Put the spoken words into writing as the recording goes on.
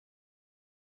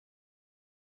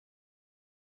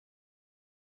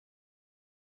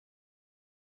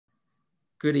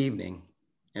Good evening,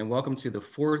 and welcome to the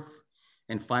fourth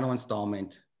and final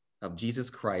installment of Jesus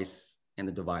Christ and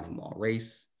the Dividing Wall,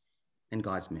 Race and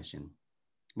God's Mission.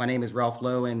 My name is Ralph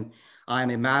Lowe, and I am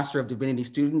a Master of Divinity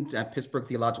student at Pittsburgh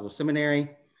Theological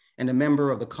Seminary and a member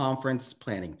of the conference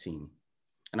planning team.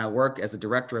 And I work as a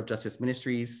Director of Justice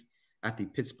Ministries at the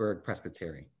Pittsburgh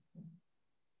Presbytery.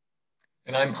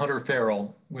 And I'm Hunter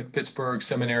Farrell with Pittsburgh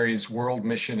Seminary's World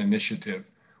Mission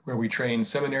Initiative, where we train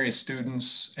seminary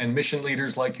students and mission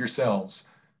leaders like yourselves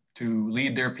to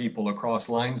lead their people across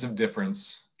lines of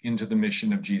difference into the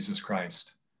mission of Jesus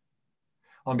Christ.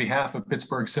 On behalf of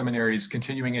Pittsburgh Seminary's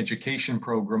continuing education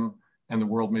program and the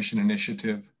World Mission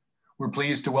Initiative, we're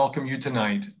pleased to welcome you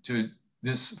tonight to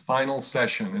this final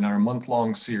session in our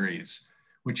month-long series,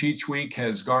 which each week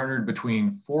has garnered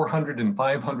between 400 and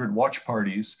 500 watch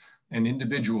parties and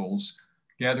individuals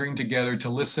gathering together to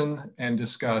listen and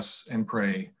discuss and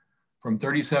pray from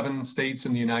 37 states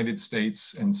in the United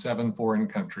States and 7 foreign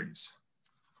countries.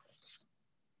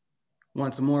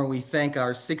 Once more, we thank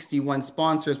our 61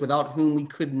 sponsors without whom we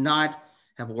could not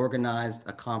have organized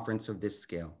a conference of this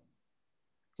scale.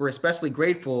 We're especially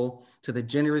grateful to the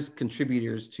generous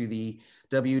contributors to the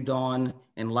W. Dawn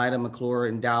and Lyda McClure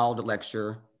Endowed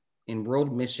Lecture in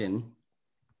World Mission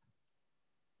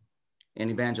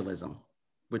and Evangelism,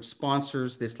 which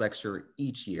sponsors this lecture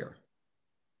each year.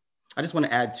 I just want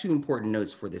to add 2 important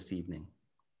notes for this evening.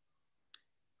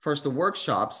 First, the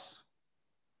workshops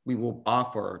we will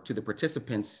offer to the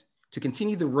participants to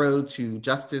continue the road to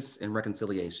justice and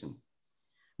reconciliation.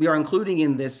 We are including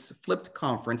in this flipped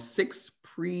conference 6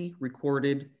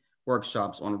 pre-recorded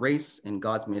workshops on race and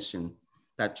God's mission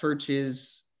that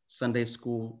churches, Sunday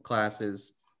school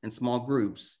classes, and small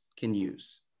groups can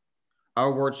use.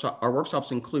 Our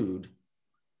workshops include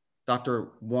Dr.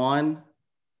 Juan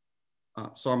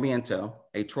Sarmiento,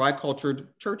 a tricultured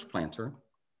church planter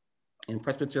and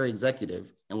Presbytery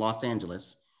executive in Los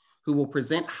Angeles, who will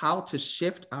present how to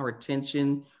shift our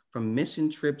attention from mission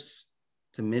trips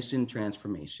to mission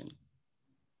transformation.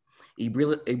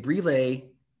 Ibrile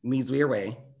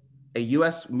Mizwire, a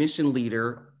US mission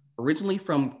leader originally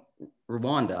from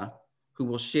Rwanda, who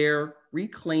will share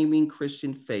reclaiming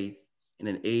Christian faith in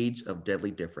an age of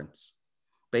deadly difference,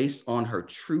 based on her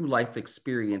true life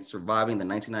experience surviving the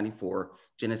 1994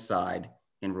 genocide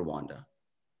in Rwanda.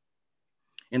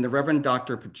 And the Reverend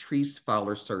Dr. Patrice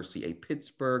Fowler Searcy,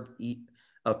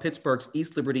 of Pittsburgh's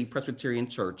East Liberty Presbyterian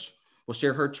Church, will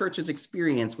share her church's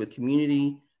experience with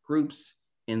community groups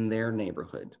in their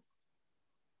neighborhood.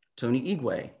 Tony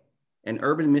Igwe, an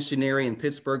urban missionary in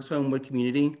Pittsburgh's Homewood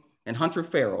community, and Hunter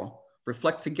Farrell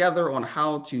reflect together on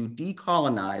how to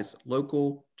decolonize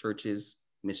local churches'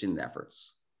 mission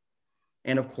efforts.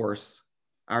 And of course,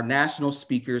 our national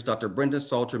speakers, Dr. Brenda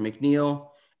Salter McNeil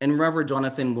and Reverend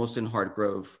Jonathan Wilson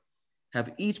Hartgrove,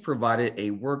 have each provided a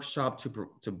workshop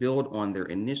to build on their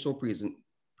initial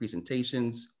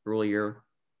presentations earlier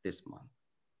this month.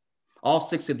 All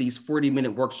 6 of these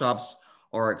 40-minute workshops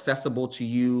are accessible to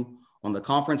you on the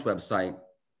conference website,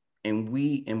 and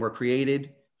were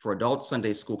created for adult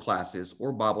Sunday school classes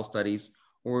or Bible studies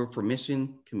or for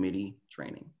mission committee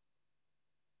training.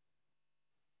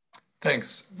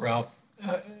 Thanks, Ralph.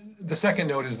 The second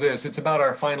note is this: it's about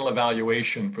our final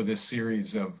evaluation for this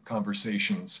series of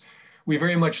conversations. We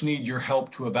very much need your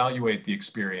help to evaluate the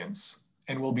experience,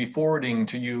 and we'll be forwarding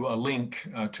to you a link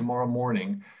tomorrow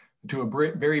morning to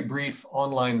a very brief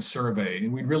online survey,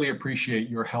 and we'd really appreciate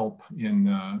your help in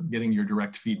getting your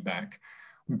direct feedback.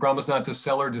 We promise not to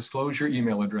sell or disclose your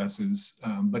email addresses,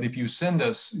 but if you send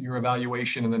us your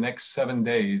evaluation in the next 7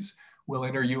 days, we'll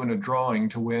enter you in a drawing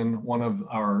to win one of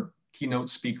our keynote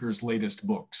speaker's latest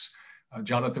books.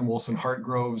 Jonathan Wilson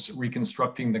Hartgrove's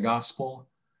Reconstructing the Gospel,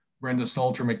 Brenda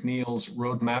Salter McNeil's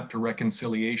Roadmap to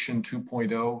Reconciliation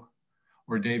 2.0,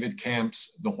 or David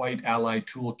Camp's The White Ally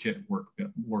Toolkit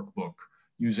workbook,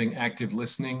 using active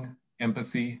listening,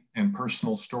 empathy, and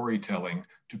personal storytelling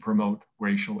to promote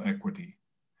racial equity.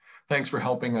 Thanks for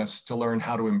helping us to learn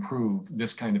how to improve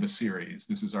this kind of a series.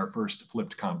 This is our first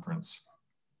flipped conference.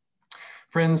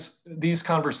 Friends, these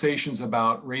conversations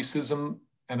about racism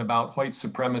and about white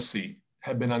supremacy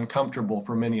have been uncomfortable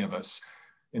for many of us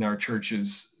in our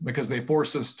churches because they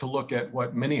force us to look at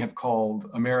what many have called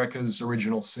America's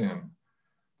original sin,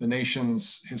 the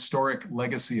nation's historic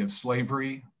legacy of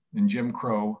slavery and Jim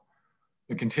Crow,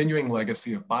 the continuing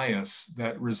legacy of bias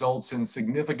that results in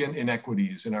significant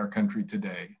inequities in our country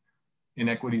today,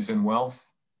 inequities in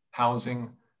wealth,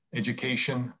 housing,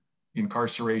 education,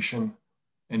 incarceration,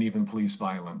 and even police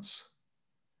violence.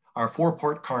 Our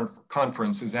 4-part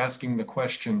conference is asking the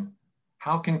question,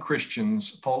 how can Christians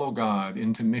follow God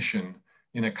into mission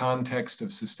in a context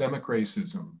of systemic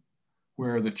racism,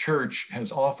 where the church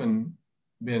has often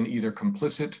been either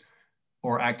complicit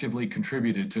or actively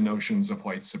contributed to notions of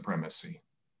white supremacy.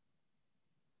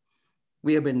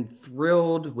 We have been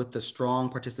thrilled with the strong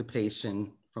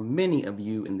participation from many of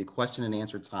you in the question and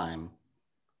answer time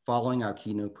following our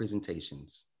keynote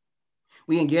presentations.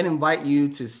 We again invite you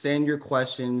to send your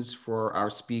questions for our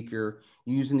speaker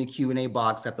using the Q&A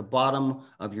box at the bottom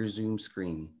of your Zoom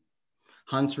screen.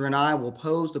 Hunter and I will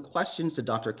pose the questions to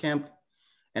Dr. Campt,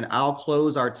 and I'll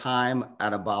close our time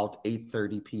at about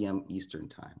 8:30 p.m. Eastern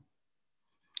Time.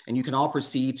 And you can all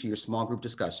proceed to your small group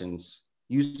discussions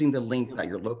using the link that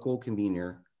your local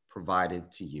convener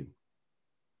provided to you.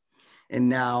 And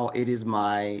now it is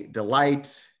my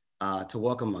delight to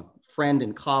welcome a friend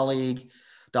and colleague,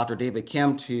 Dr. David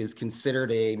Campt, who is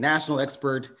considered a national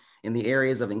expert in the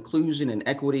areas of inclusion and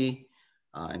equity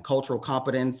and cultural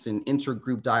competence and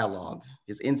intergroup dialogue.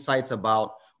 His insights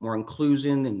about more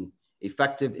inclusion and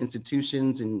effective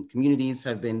institutions and communities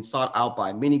have been sought out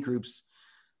by many groups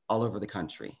all over the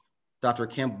country. Dr.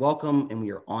 Campt, welcome, and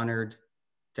we are honored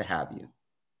to have you.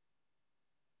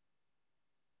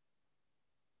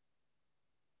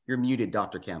 You're muted,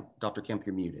 Dr. Campt. Dr. Campt,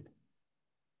 you're muted.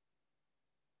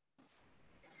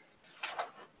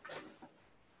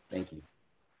 Thank you.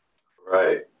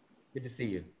 Right. Good to see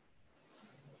you.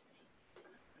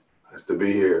 Nice to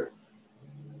be here.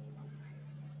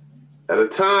 At a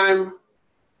time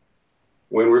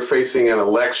when we're facing an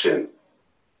election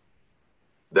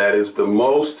that is the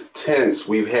most tense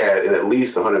we've had in at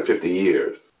least 150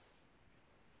 years,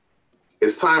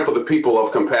 it's time for the people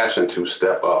of compassion to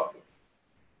step up.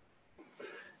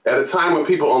 At a time when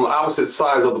people on the opposite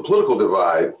sides of the political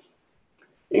divide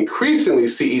increasingly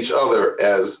see each other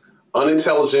as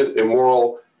unintelligent,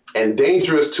 immoral, and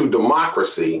dangerous to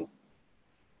democracy,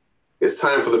 it's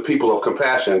time for the people of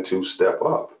compassion to step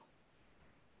up.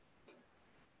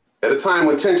 At a time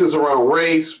when tensions around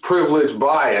race, privilege,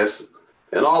 bias,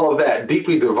 and all of that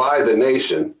deeply divide the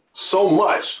nation so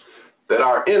much that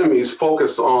our enemies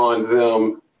focus on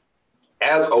them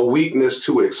as a weakness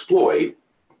to exploit,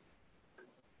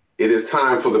 it is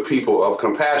time for the people of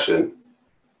compassion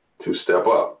to step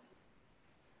up.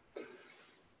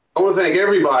 I want to thank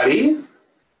everybody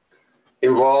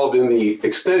involved in the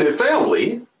extended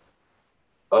family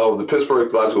of the Pittsburgh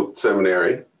Theological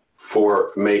Seminary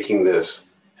for making this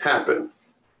happen.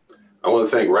 I want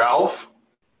to thank Ralph.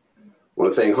 I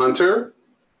want to thank Hunter.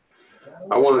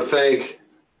 I want to thank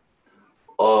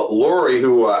Lori,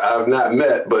 who I've not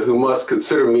met, but who must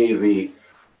consider me the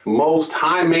most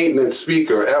high maintenance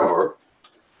speaker ever.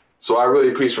 So I really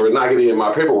appreciate for not getting in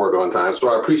my paperwork on time. So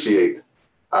I appreciate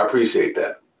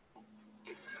that.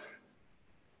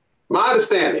 My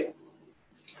understanding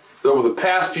that over the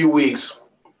past few weeks,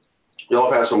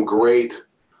 y'all have had some great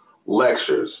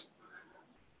lectures.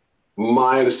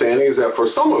 My understanding is that for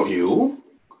some of you,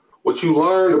 what you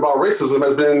learned about racism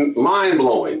has been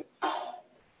mind-blowing.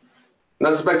 And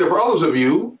I suspect that for others of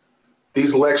you,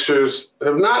 these lectures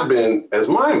have not been as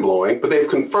mind-blowing, but they've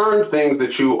confirmed things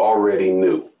that you already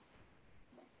knew.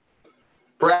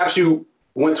 Perhaps you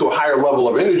went to a higher level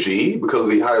of energy because of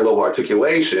the higher level of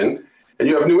articulation, and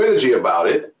you have new energy about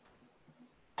it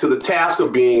to the task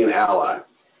of being an ally.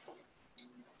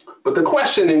 But the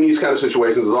question in these kind of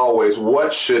situations is always,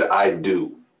 what should I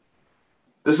do?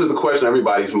 This is the question in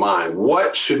everybody's mind.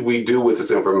 What should we do with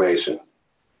this information?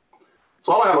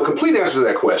 So I don't have a complete answer to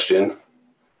that question,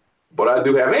 but I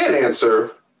do have an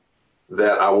answer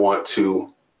that I want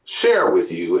to share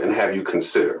with you and have you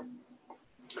consider.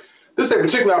 This is a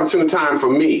particularly opportune time for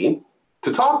me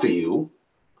to talk to you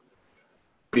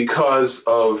because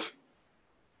of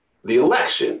the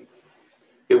election.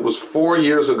 It was 4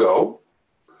 years ago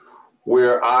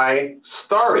where I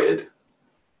started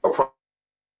a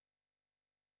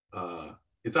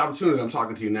it's an opportunity I'm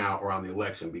talking to you now around the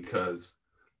election because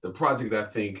the project I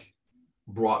think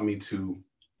brought me to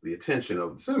the attention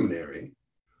of the seminary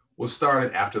was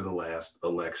started after the last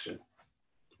election.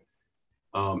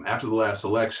 After the last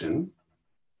election,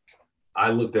 I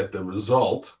looked at the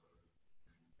result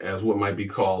as what might be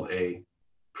called a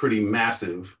pretty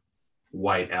massive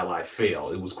white ally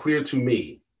fail. It was clear to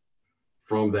me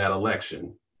from that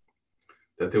election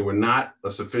that there were not a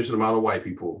sufficient amount of white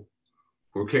people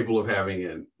who were capable of having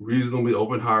a reasonably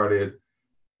open-hearted,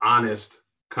 honest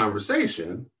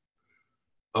conversation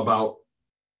about,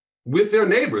 with their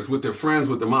neighbors, with their friends,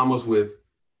 with their mamas, with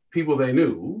people they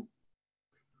knew,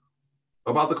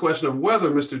 about the question of whether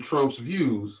Mr. Trump's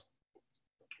views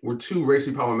were too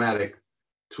racially problematic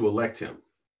to elect him.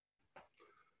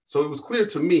 So it was clear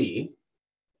to me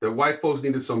that white folks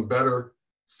needed some better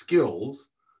skills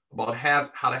about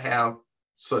how to have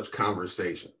such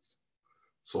conversations.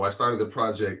 So I started the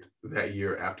project that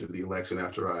year after the election,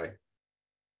 after I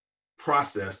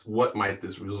processed what might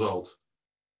this result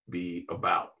be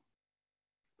about.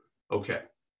 Okay.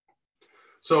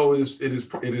 So it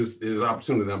is an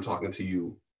opportunity that I'm talking to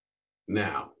you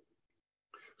now.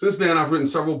 Since then, I've written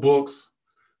several books,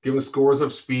 given scores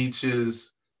of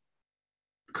speeches,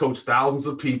 coached thousands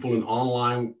of people in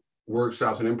online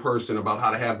workshops and in person about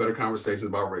how to have better conversations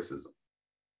about racism.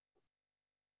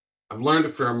 I've learned a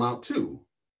fair amount too.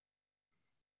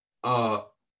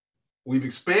 We've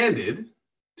expanded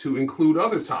to include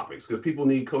other topics because people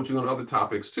need coaching on other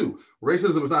topics too.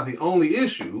 Racism is not the only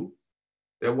issue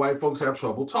that white folks have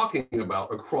trouble talking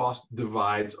about across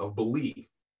divides of belief.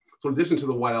 So in addition to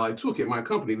the White Ally Toolkit, my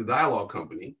company, the Dialogue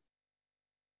Company,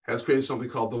 has created something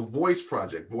called the VOICE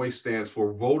Project. VOICE stands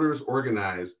for Voters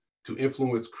Organized to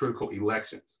Influence Critical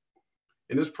Elections.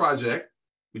 In this project,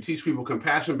 we teach people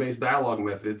compassion-based dialogue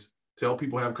methods to help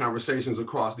people have conversations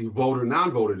across the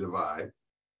voter-non-voter divide,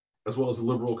 as well as the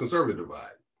liberal-conservative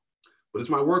divide. But it's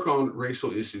my work on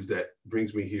racial issues that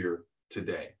brings me here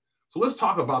today. So let's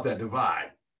talk about that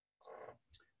divide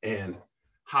and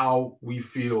how we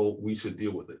feel we should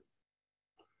deal with it.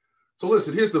 So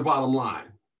listen, here's the bottom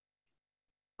line.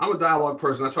 I'm a dialogue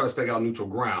person. I try to stake out neutral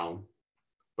ground,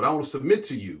 but I want to submit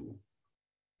to you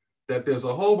that there's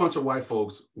a whole bunch of white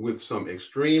folks with some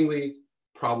extremely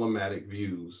problematic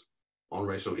views on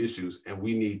racial issues, and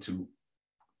we need to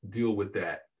deal with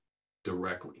that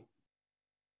directly.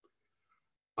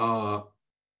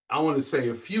 I want to say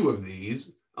a few of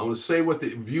these. I want to say what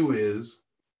the view is,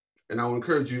 and I will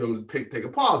encourage you, I'm going to take a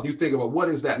pause, and you think about what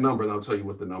is that number, and I'll tell you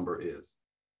what the number is.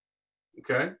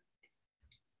 Okay?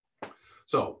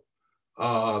 So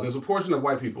there's a portion of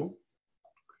white people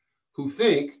who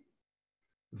think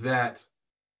that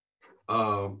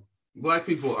Black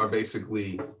people are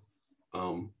basically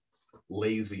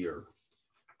lazier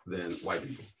than white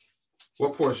people.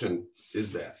 What portion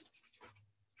is that?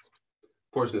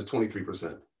 Portion is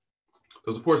 23%.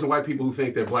 There's a portion of white people who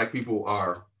think that Black people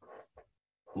are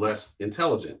less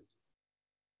intelligent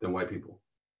than white people.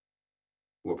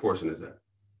 What portion is that?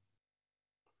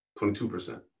 22%.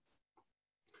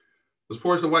 There's a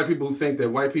portion of white people who think that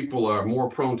white people are more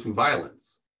prone to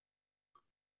violence.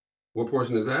 What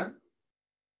portion is that?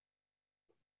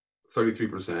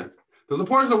 33%. There's a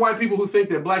portion of white people who think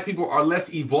that Black people are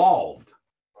less evolved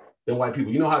than white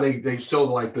people. You know how they show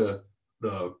like the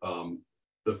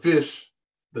fish,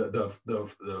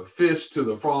 the fish to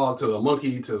the frog to the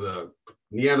monkey to the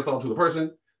Neanderthal to the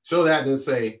person. Show that and then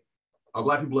say, are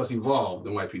Black people less evolved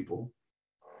than white people?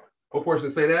 What portion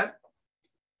say that?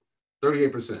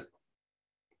 38%.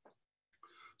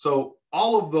 So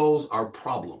all of those are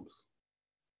problems.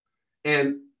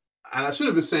 And I should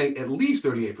have been saying at least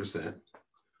 38%,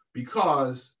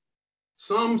 because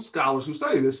some scholars who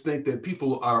study this think that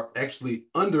people are actually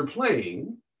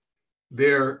underplaying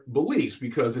their beliefs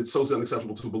because it's so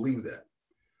unacceptable to believe that.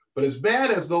 But as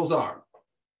bad as those are,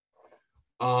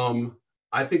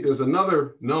 I think there's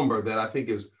another number that I think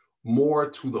is more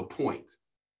to the point.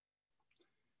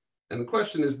 And the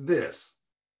question is this: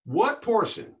 what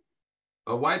portion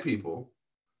of white people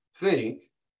think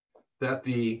that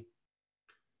the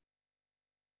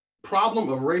problem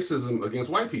of racism against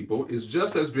white people is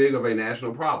just as big of a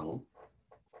national problem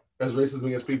as racism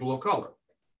against people of color?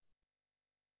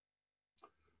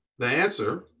 The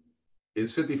answer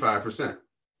is 55%.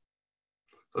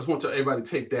 I just want everybody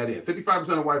to take that in.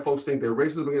 55% of white folks think that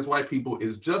racism against white people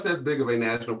is just as big of a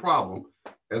national problem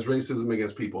as racism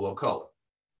against people of color.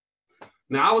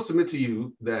 Now, I would submit to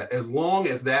you that as long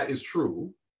as that is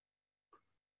true,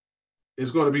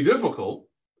 it's going to be difficult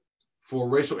for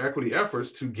racial equity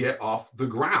efforts to get off the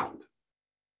ground.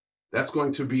 That's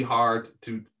going to be hard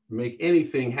to make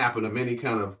anything happen of any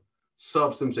kind of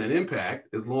substance and impact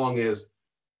as long as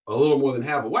a little more than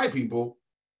half of white people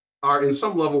are in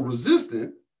some level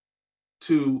resistant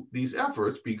to these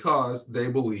efforts because they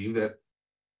believe that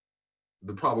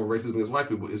the problem of racism against white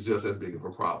people is just as big of a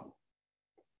problem.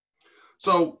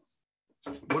 So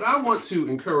what I want to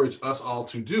encourage us all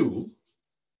to do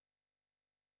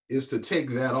is to take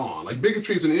that on. Like,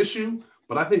 bigotry is an issue,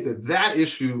 but I think that that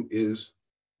issue is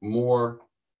more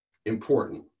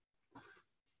important.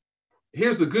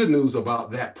 Here's the good news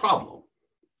about that problem.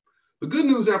 The good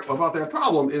news about that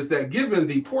problem is that given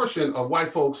the portion of white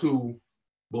folks who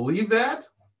believe that,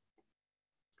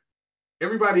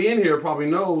 everybody in here probably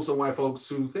knows some white folks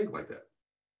who think like that.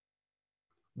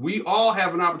 We all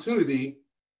have an opportunity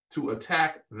to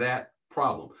attack that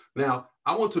problem. Now,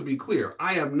 I want to be clear.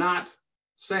 I am not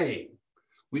saying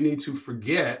we need to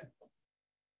forget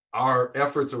our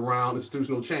efforts around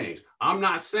institutional change. I'm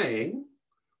not saying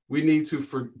we need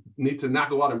to not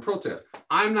go out and protest.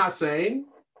 I'm not saying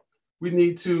we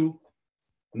need to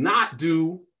not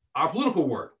do our political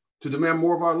work to demand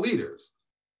more of our leaders.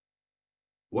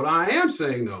 What I am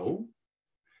saying, though,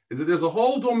 is that there's a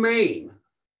whole domain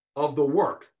of the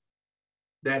work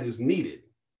that is needed,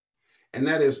 and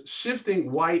that is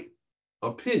shifting white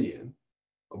opinion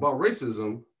about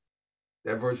racism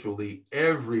that virtually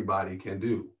everybody can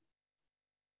do,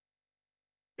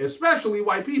 especially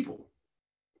white people.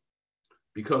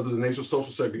 Because of the nature of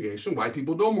social segregation, white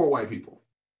people know more white people.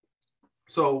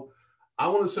 So I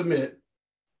want to submit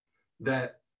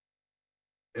that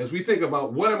as we think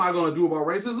about what am I going to do about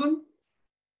racism,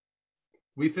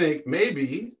 we think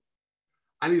maybe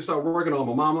I need to start working on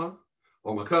my mama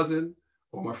or my cousin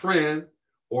or my friend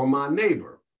or my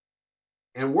neighbor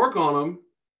and work on them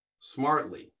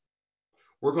smartly.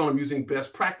 Work on them using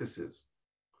best practices.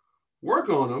 Work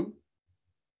on them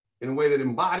in a way that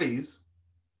embodies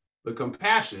the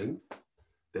compassion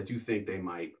that you think they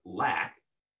might lack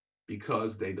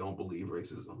because they don't believe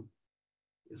racism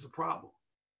is a problem.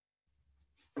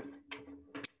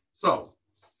 So,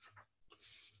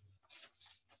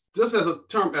 just as a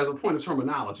point of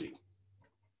terminology,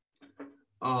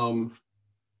 it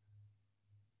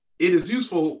is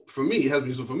useful for me, it has been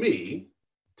useful for me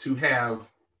to have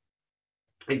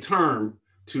a term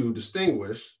to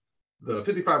distinguish the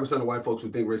 55% of white folks who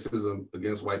think racism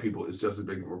against white people is just as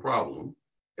big of a problem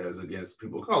as against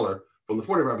people of color from the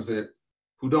 45%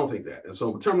 who don't think that. And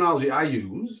so the terminology I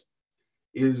use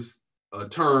is a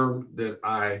term that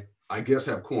I guess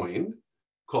have coined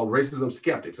called racism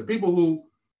skeptics. The people who,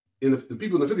 the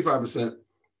people in the 55%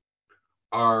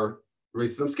 are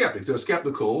racism skeptics. They're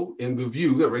skeptical in the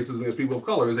view that racism against people of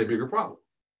color is a bigger problem.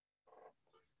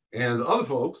 And the other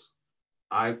folks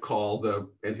I call the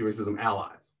anti-racism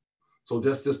allies. So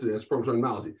just as proper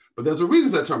terminology. But there's a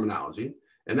reason for that terminology,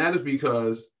 and that is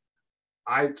because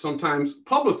I sometimes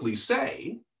publicly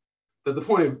say that the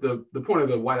point of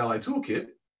the white ally toolkit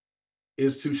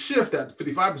is to shift that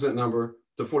 55% number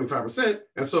to 45%.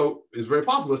 And so it's very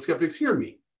possible that skeptics hear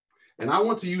me. And I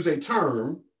want to use a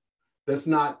term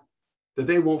that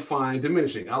they won't find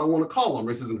diminishing. I don't want to call them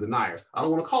racism deniers. I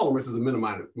don't want to call them racism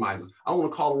minimizers. I don't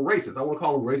want to call them racists. I want to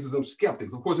call them racism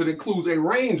skeptics. Of course, it includes a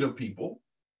range of people.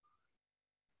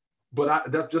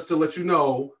 But just to let you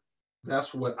know,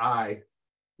 that's what I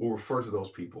will refer to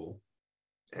those people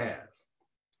as.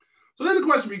 So then the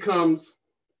question becomes,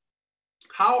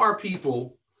 how are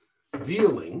people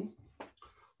dealing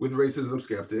with racism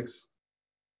skeptics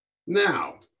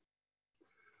now?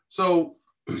 So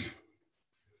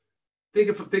think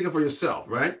of for yourself,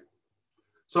 right?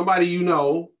 Somebody you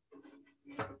know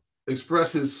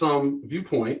expresses some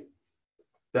viewpoint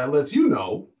that lets you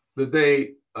know that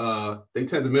they tend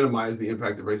to minimize the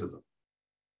impact of racism.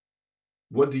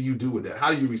 What do you do with that?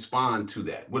 How do you respond to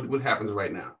that? What happens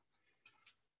right now?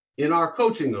 In our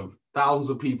coaching of thousands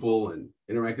of people and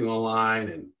interacting online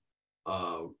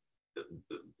and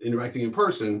interacting in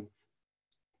person,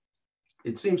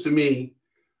 it seems to me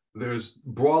there's,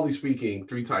 broadly speaking,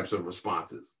 three types of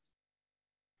responses.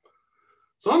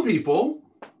 Some people,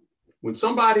 when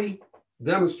somebody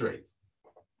demonstrates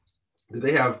that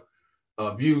they have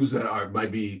views that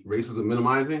might be racism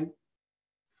minimizing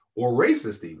or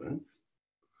racist even,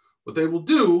 what they will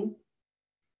do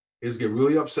is get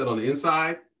really upset on the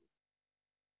inside,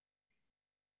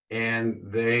 and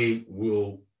they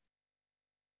will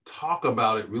talk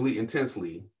about it really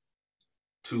intensely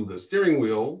to the steering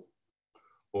wheel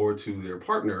or to their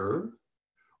partner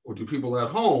or to people at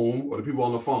home or to people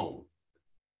on the phone.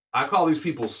 I call these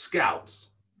people scouts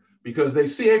because they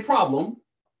see a problem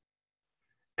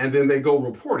and then they go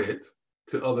report it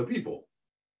to other people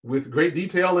with great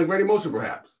detail and great emotion,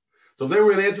 perhaps. So if they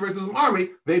were in the anti-racism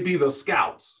army, they'd be the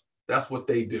scouts. That's what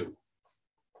they do.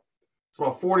 It's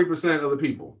about 40% of the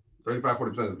people, 35, 40%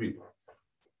 of the people.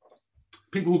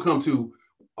 People who come to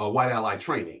white ally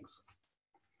trainings.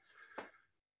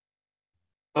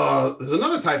 There's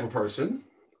another type of person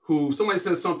who somebody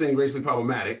says something racially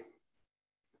problematic.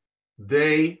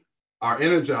 They are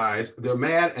energized, they're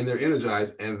mad and they're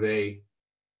energized, and they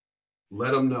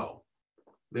let them know.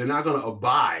 They're not going to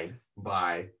abide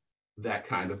by that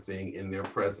kind of thing in their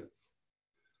presence.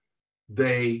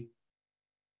 They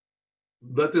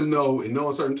let them know in no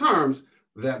uncertain terms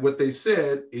that what they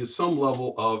said is some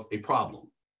level of a problem.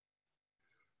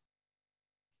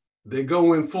 They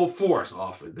go in full force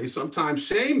often. They sometimes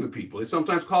shame the people. They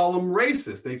sometimes call them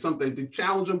racist. They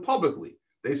challenge them publicly.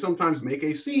 They sometimes make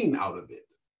a scene out of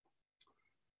it.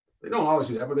 They don't always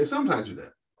do that, but they sometimes do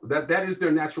that. That is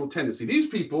their natural tendency. These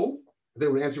people they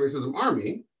were an anti-racism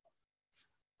army.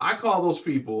 I call those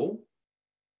people,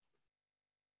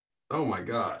 oh my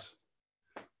gosh,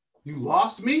 you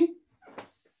lost me?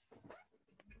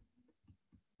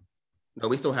 No,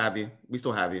 we still have you. We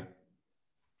still have you.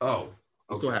 Oh,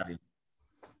 We still have you.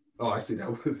 Oh, I see. That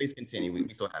was. Please continue.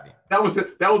 We still have you. That was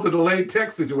a delayed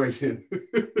text situation.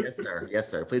 Yes, sir. Yes,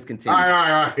 sir. Please continue. All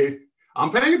right.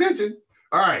 I'm paying attention.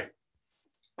 All right.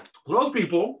 So those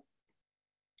people,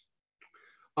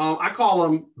 I call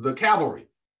them the cavalry.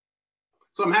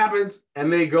 Something happens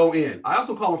and they go in. I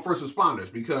also call them first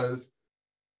responders because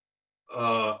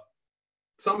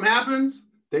something happens,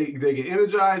 they get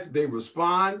energized, they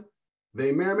respond.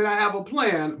 They may or may not have a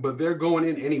plan, but they're going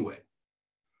in anyway.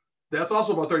 That's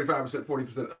also about 35%,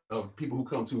 40% of people who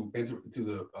come to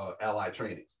the Allied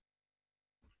trainings.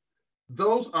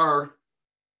 Those are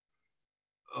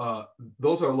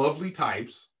lovely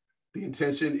types. The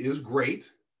intention is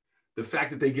great. The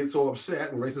fact that they get so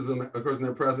upset when racism occurs in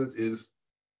their presence is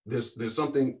there's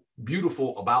something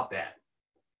beautiful about that.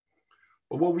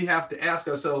 But what we have to ask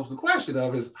ourselves the question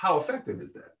of is, how effective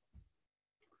is that?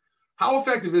 How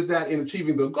effective is that in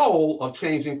achieving the goal of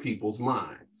changing people's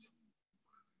minds?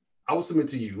 I will submit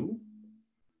to you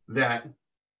that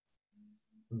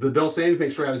the don't say anything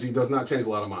strategy does not change a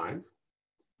lot of minds.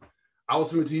 I will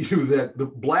submit to you that the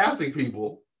blasting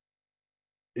people,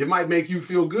 it might make you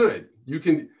feel good. You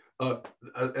can,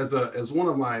 as one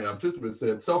of my participants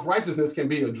said, self-righteousness can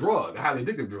be a drug, a highly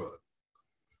addictive drug.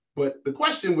 But the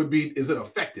question would be, is it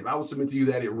effective? I will submit to you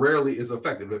that it rarely is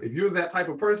effective. If you're that type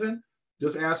of person,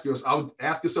 just ask yourself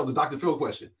the Dr. Phil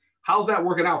question. How's that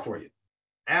working out for you?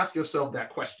 Ask yourself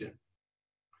that question.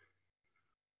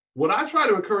 What I try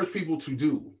to encourage people to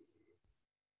do,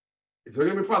 if they're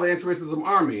going to be part of the anti-racism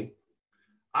army,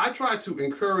 I try to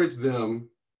encourage them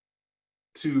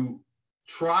to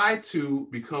try to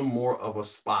become more of a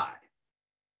spy.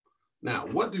 Now,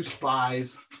 what do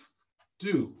spies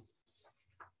do?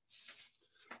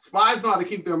 Spies know how to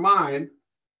keep their mind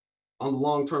on the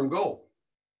long-term goal.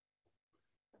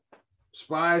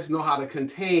 Spies know how to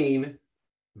contain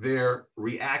their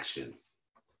reaction.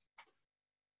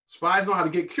 Spies know how to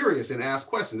get curious and ask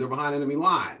questions. They're behind enemy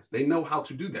lines. They know how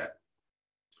to do that.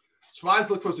 Spies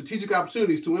look for strategic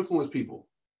opportunities to influence people.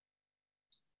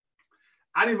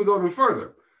 I'd even go even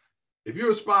further. If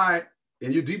you're a spy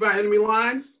and you're deep behind enemy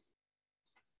lines,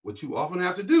 what you often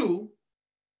have to do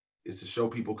is to show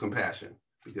people compassion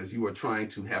because you are trying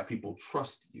to have people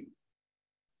trust you.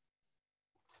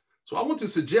 So I want to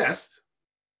suggest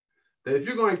that if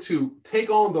you're going to take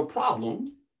on the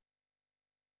problem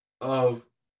of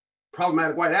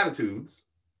problematic white attitudes,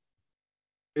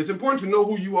 it's important to know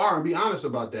who you are and be honest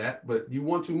about that, but you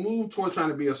want to move towards trying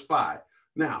to be a spy.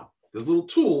 Now, there's a little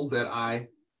tool that I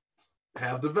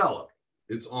have developed.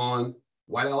 It's on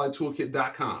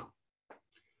whiteallytoolkit.com.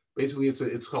 Basically,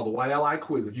 it's called the White Ally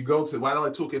Quiz. If you go to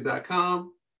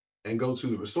whiteallytoolkit.com and go to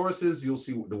the resources, you'll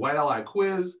see the White Ally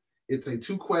Quiz. It's a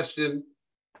two-question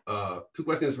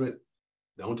instrument.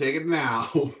 Don't take it now,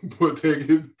 but take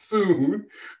it soon.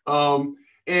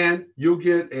 And you'll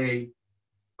get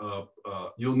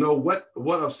you'll know what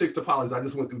of 6 topologies, I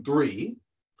just went through 3.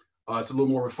 It's a little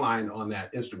more refined on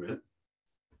that instrument,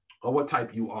 or what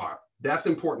type you are. That's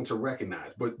important to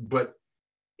recognize. But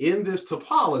in this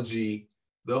topology,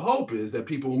 the hope is that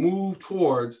people move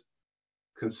towards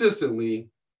consistently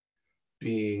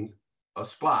being a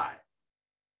spy.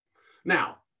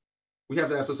 Now, we have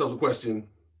to ask ourselves a question,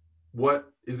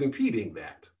 what is impeding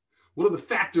that? What are the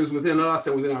factors within us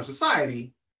and within our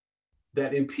society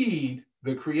that impede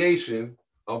the creation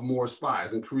of more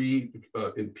spies and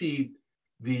impede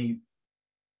the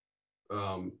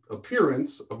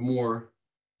appearance of more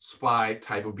spy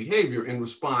type of behavior in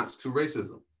response to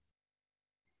racism?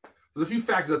 There's a few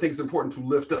factors I think it's important to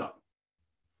lift up.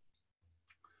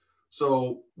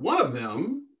 So one of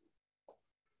them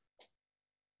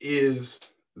is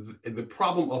the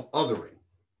problem of othering.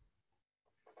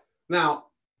 Now,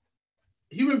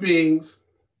 human beings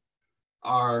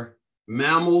are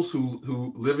mammals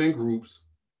who live in groups.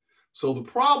 So the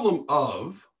problem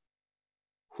of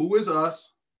who is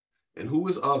us and who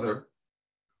is other,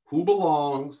 who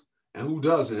belongs and who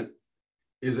doesn't,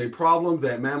 is a problem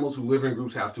that mammals who live in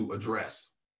groups have to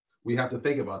address. We have to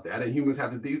think about that, and humans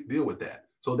have to deal with that.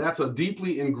 So that's a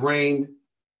deeply ingrained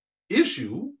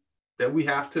issue that we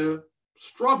have to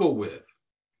struggle with.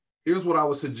 Here's what I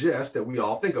would suggest that we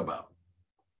all think about.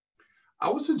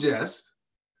 I would suggest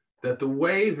that the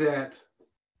way that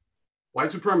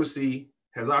white supremacy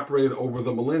has operated over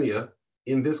the millennia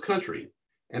in this country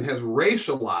and has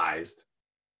racialized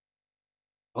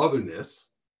otherness,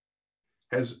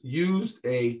 has used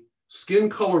a skin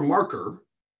color marker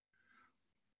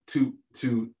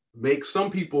to make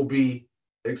some people be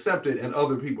accepted and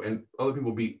other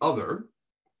people be other,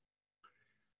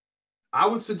 I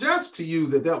would suggest to you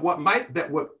that what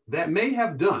that may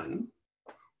have done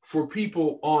for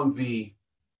people on the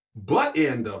butt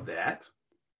end of that,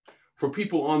 for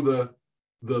people on the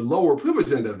lower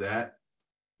privilege end of that,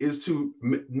 is to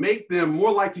make them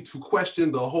more likely to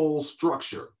question the whole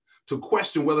structure, to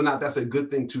question whether or not that's a good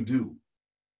thing to do,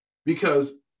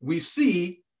 because we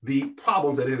see the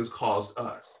problems that it has caused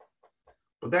us.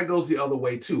 But that goes the other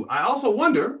way too. I also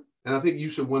wonder, and I think you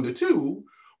should wonder too,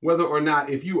 whether or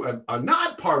not, if you are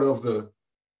not part of the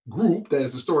group that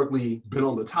has historically been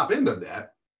on the top end of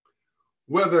that,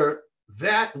 whether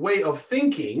that way of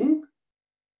thinking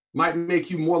might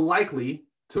make you more likely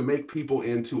to make people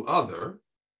into other,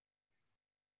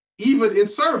 even in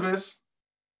service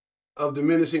of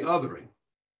diminishing othering.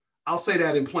 I'll say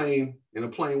that in a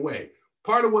plain way.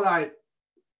 Part of what I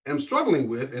am struggling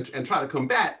with and try to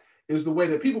combat is the way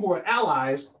that people who are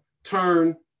allies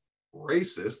turn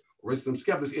racism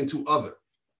skeptics into other.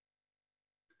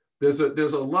 There's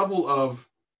a level of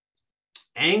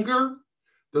anger,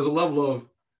 there's a level of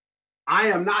I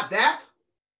am not that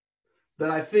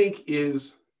I think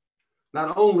is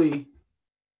not only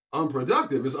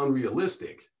unproductive, it's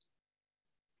unrealistic.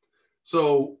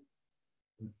 So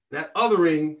that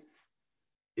othering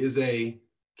is a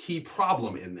key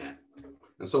problem in that.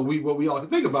 And so what we ought to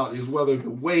think about is whether the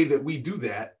way that we do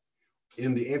that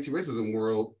in the anti-racism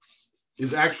world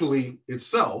is actually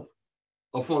itself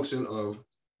a function of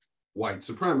white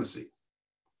supremacy.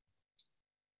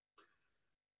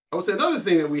 I would say another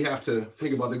thing that we have to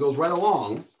think about that goes right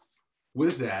along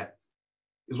with that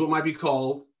is what might be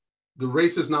called the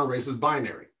racist, non-racist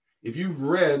binary. If you've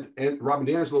read Robin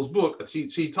DiAngelo's book,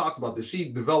 she talks about this.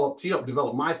 She helped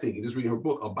develop my thinking, just reading her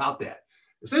book about that.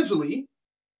 Essentially,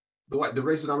 the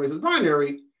racist, non-racist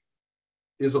binary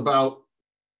is about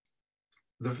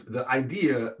the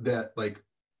idea that like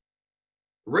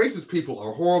racist people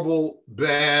are horrible,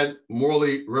 bad,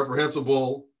 morally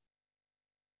reprehensible,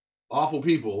 awful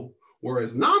people,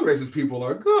 whereas non-racist people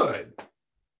are good.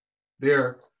 They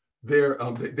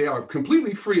are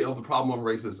completely free of the problem of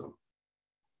racism.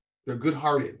 They're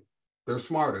good-hearted, they're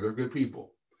smarter, they're good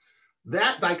people.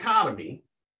 That dichotomy,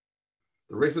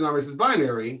 the racist, non-racist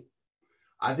binary,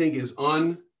 I think is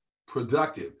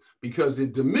unproductive because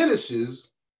it diminishes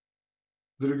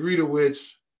the degree to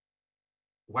which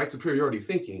white superiority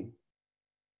thinking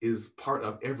is part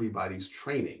of everybody's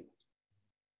training.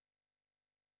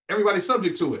 Everybody's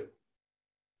subject to it,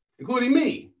 including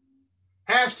me.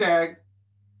 Hashtag,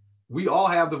 we all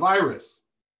have the virus.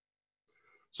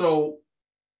 So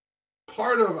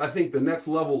part of, I think, the next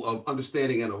level of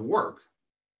understanding and of work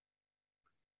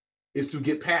is to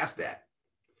get past that,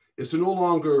 is to no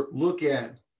longer look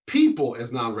at people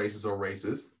as non-racist or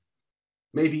racist.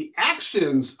 Maybe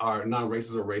actions are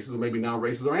non-racist or racist, or maybe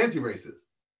non-racist or anti-racist.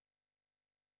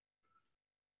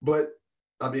 But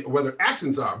I mean, whether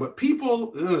actions are, but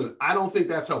people, I don't think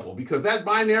that's helpful because that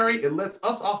binary, it lets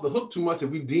us off the hook too much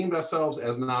if we've deemed ourselves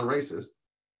as non-racist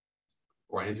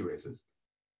or anti-racist.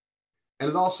 And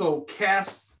it also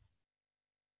casts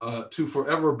to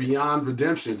forever beyond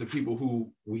redemption to people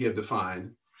who we have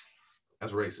defined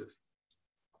as racist.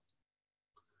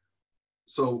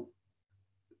 So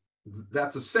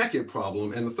that's a second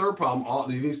problem. And the third problem, all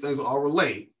these things all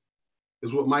relate,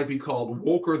 is what might be called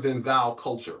woker than thou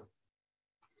culture.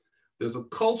 There's a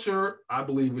culture, I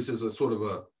believe, which is a sort of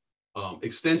a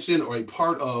extension or a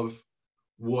part of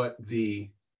what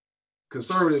the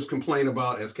conservatives complain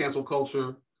about as cancel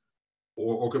culture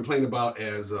or complain about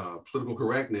as political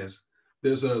correctness.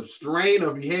 There's a strain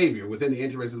of behavior within the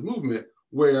anti-racist movement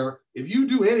where if you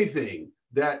do anything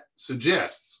that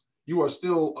suggests you are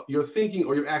still, your thinking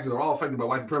or your actions are all affected by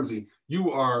white supremacy,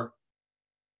 you are,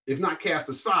 if not cast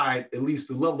aside, at least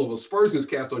the level of aspersions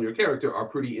cast on your character are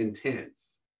pretty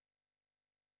intense.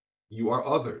 You are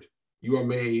othered. You are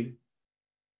made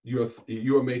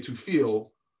to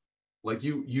feel like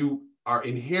you are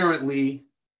inherently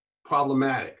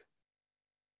problematic.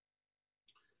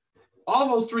 All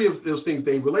those three of those things,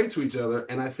 they relate to each other,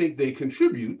 and I think they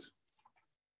contribute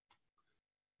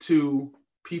to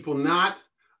people not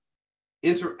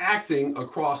interacting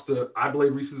across the I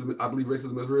believe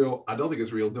racism is real, I don't think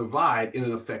it's real, divide in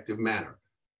an effective manner.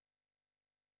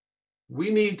 We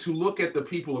need to look at the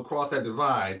people across that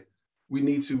divide. We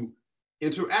need to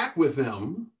interact with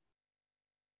them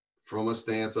from a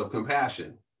stance of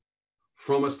compassion,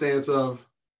 from a stance of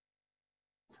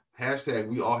hashtag,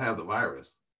 we all have the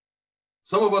virus.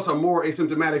 Some of us are more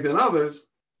asymptomatic than others,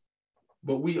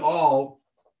 but we all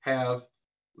have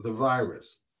the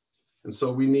virus. And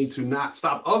so we need to not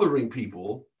stop othering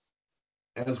people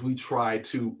as we try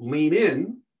to lean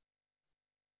in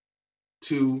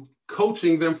to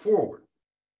coaching them forward.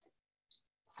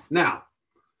 Now,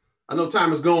 I know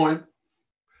time is going.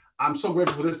 I'm so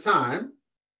grateful for this time.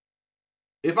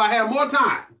 If I had more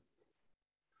time,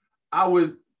 I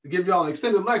would give y'all an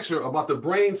extended lecture about the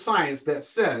brain science that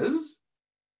says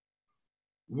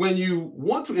when you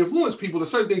want to influence people,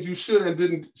 there's certain things you should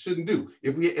and shouldn't do.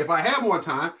 If I had more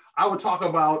time, I would talk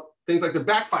about things like the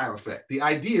backfire effect, the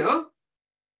idea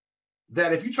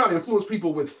that if you try to influence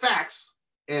people with facts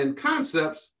and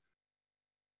concepts,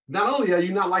 not only are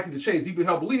you not likely to change deeply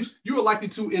held beliefs, you are likely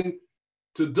to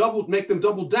make them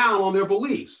double down on their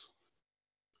beliefs.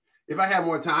 If I had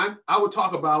more time, I would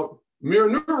talk about mirror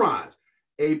neurons,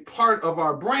 a part of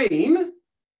our brain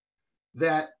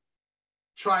that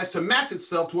tries to match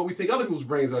itself to what we think other people's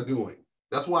brains are doing.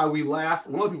 That's why we laugh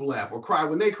when other people laugh or cry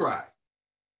when they cry.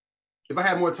 If I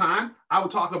had more time, I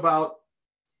would talk about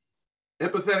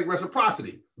empathetic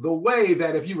reciprocity, the way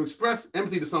that if you express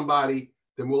empathy to somebody,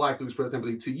 they're more likely to express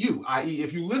empathy to you, i.e.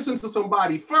 if you listen to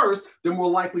somebody first, they're more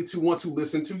likely to want to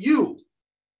listen to you.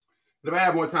 If I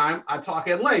have more time, I talk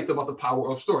at length about the power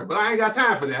of story, but I ain't got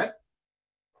time for that.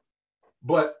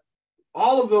 But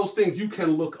all of those things you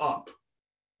can look up,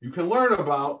 you can learn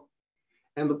about,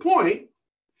 and the point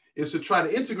is to try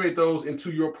to integrate those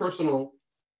into your personal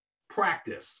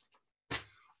practice.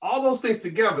 All those things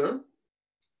together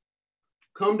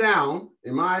come down,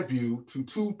 in my view, to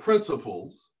two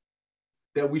principles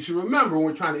that we should remember when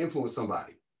we're trying to influence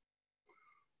somebody.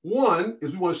 One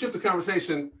is we want to shift the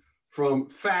conversation from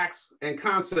facts and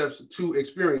concepts to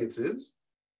experiences.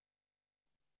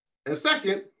 And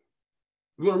second,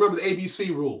 we want to remember the ABC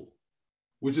rule,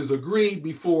 which is agree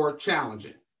before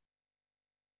challenging.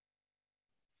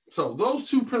 So those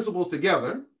two principles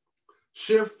together,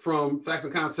 shift from facts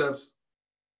and concepts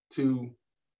to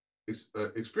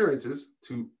experiences,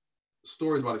 to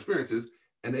stories about experiences,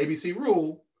 and the ABC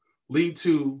rule lead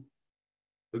to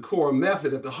the core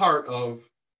method at the heart of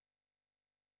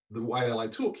the White Ally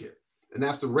Toolkit. And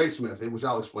that's the RACE method, which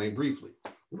I'll explain briefly.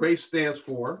 RACE stands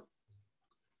for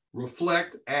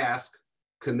reflect, ask,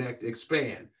 connect,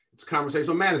 expand. It's a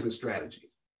conversational management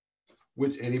strategy,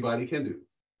 which anybody can do.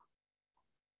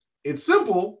 It's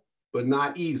simple, but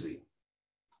not easy.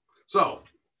 So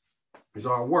here's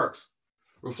how it works.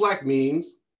 Reflect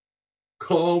means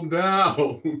calm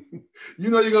down. You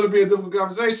know you're going to be in a difficult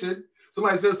conversation.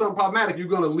 Somebody says something problematic, you're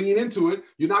going to lean into it.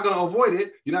 You're not going to avoid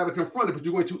it. You're not going to confront it, but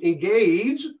you're going to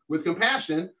engage with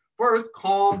compassion. First,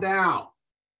 calm down.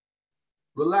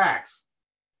 Relax.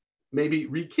 Maybe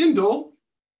rekindle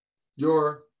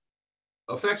your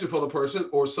affection for the person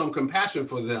or some compassion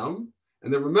for them.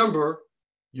 And then remember,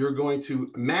 you're going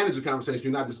to manage the conversation.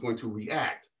 You're not just going to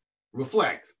react.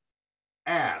 Reflect.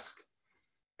 Ask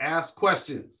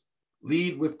questions.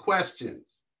 Lead with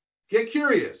questions. Get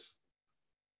curious.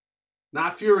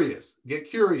 Not furious. Get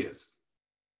curious.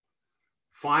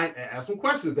 Ask some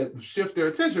questions that shift their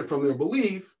attention from their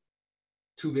belief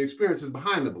to the experiences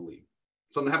behind the belief.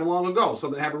 Something happened long ago,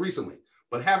 something happened recently.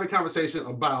 But have a conversation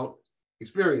about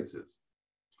experiences.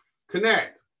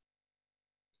 Connect.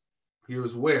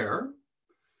 Here's where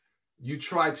you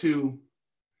try to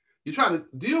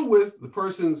deal with the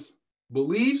person's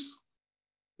beliefs.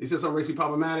 They said something racially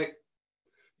problematic.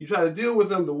 You try to deal with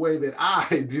them the way that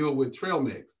I deal with trail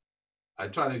mix. I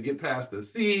try to get past the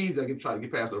seeds. I try to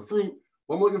get past the fruit.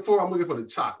 What I'm looking for the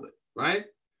chocolate, right?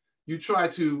 You try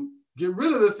to get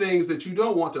rid of the things that you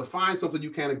don't want to find something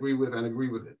you can't agree with and agree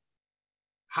with it.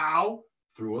 How?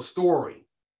 Through a story.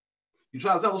 You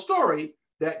try to tell a story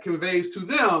that conveys to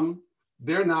them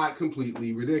they're not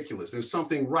completely ridiculous. There's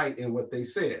something right in what they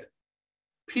said.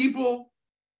 People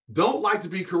don't like to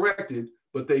be corrected,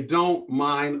 but they don't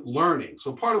mind learning.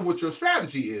 So part of what your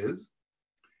strategy is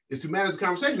to manage the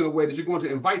conversation in a way that you're going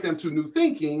to invite them to new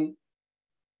thinking,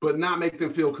 but not make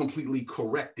them feel completely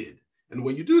corrected. And the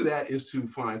way you do that is to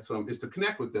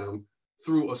connect with them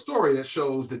through a story that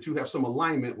shows that you have some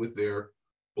alignment with their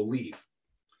belief.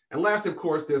 And last, of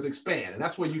course, there's expand. And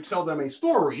that's where you tell them a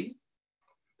story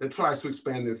that tries to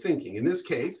expand their thinking. In this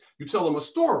case, you tell them a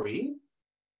story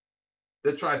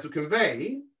that tries to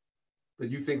convey that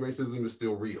you think racism is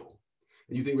still real.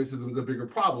 And you think racism is a bigger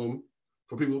problem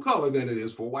for people of color than it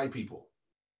is for white people.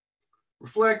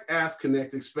 Reflect, ask,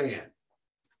 connect, expand.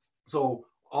 So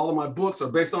all of my books are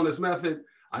based on this method.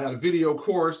 I got a video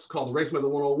course called the Race Method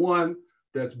 101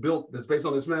 that's based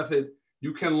on this method.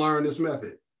 You can learn this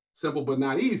method. Simple but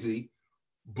not easy,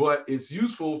 but it's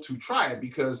useful to try it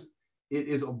because it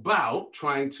is about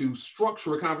trying to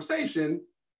structure a conversation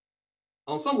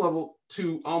on some level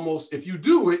to almost, if you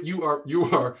do it, you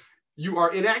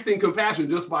are enacting compassion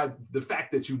just by the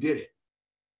fact that you did it.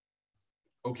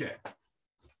 Okay.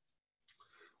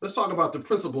 Let's talk about the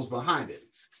principles behind it.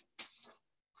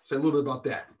 Say a little bit about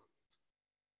that.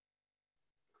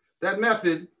 That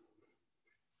method,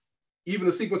 even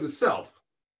the sequence itself,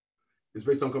 is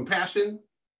based on compassion,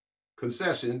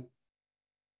 concession,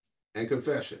 and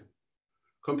confession.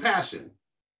 Compassion.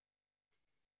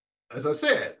 As I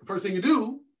said, the first thing you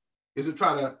do is to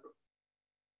try to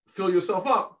fill yourself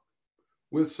up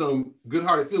with some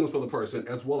good-hearted feelings for the person,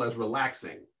 as well as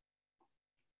relaxing.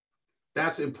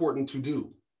 That's important to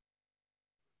do.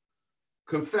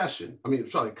 Concession.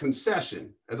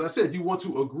 As I said, you want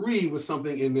to agree with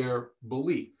something in their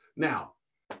belief. Now,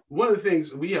 one of the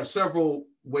things, we have several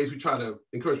ways we try to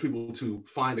encourage people to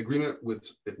find agreement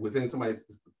within somebody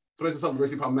says something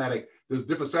racially problematic. There's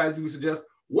different strategies we suggest.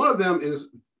 One of them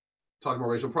is talking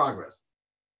about racial progress.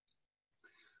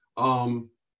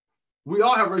 We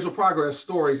all have racial progress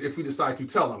stories if we decide to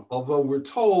tell them, although we're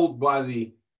told by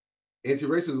the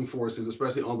anti-racism forces,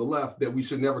 especially on the left, that we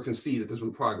should never concede that there's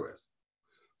been progress.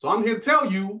 So I'm here to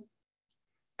tell you,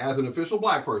 as an official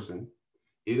Black person,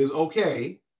 it is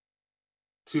okay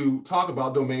to talk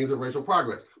about domains of racial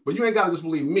progress. But you ain't got to just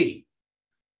believe me.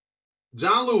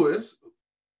 John Lewis,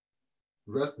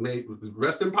 rest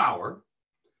in power,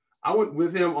 I went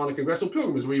with him on a congressional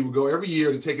pilgrimage where he would go every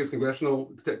year to take his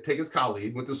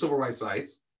colleague, went to civil rights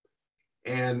sites,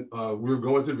 and we were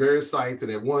going to various sites,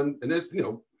 and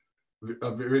then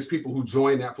various people who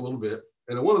joined that for a little bit.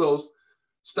 And at one of those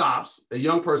stops, a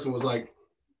young person was like,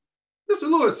 "Mr.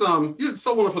 Lewis, you're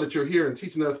so wonderful that you're here and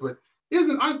teaching us, but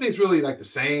aren't things really like the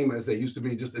same as they used to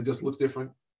be? It just looks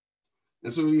different."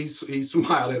 And so he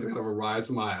smiled, had kind of a wry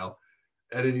smile,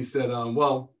 and then he said,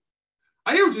 "Well,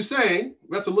 I hear what you're saying.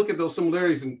 We have to look at those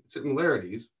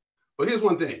similarities, but here's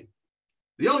one thing.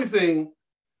 The only thing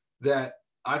that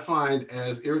I find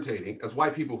as irritating as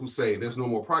white people who say there's no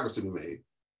more progress to be made,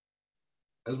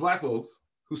 as Black folks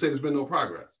who say there's been no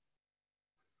progress.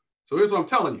 So here's what I'm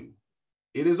telling you.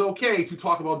 It is okay to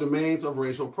talk about domains of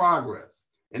racial progress.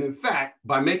 And in fact,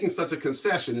 by making such a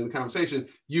concession in the conversation,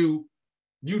 you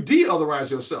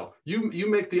de-otherize yourself. You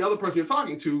make the other person you're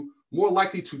talking to more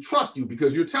likely to trust you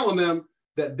because you're telling them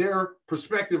that their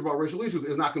perspective about racial issues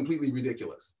is not completely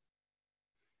ridiculous.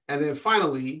 And then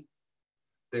finally,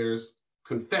 there's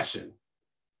confession.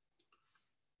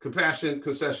 Compassion,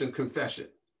 concession, confession.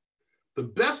 The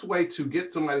best way to get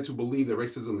somebody to believe that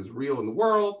racism is real in the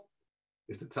world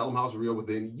is to tell them how it's real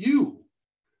within you.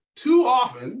 Too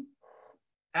often,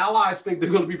 allies think they're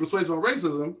going to be persuaded on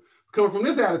racism coming from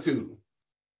this attitude.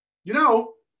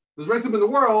 There's racism in the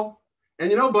world, and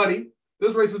buddy,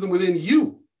 there's racism within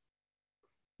you.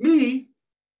 Me,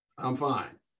 I'm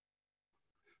fine.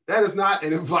 That is not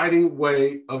an inviting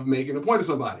way of making a point to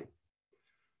somebody.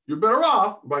 You're better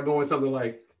off by going something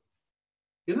like,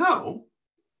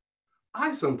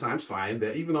 I sometimes find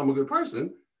that even though I'm a good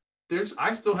person,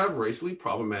 I still have racially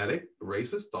problematic,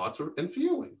 racist thoughts and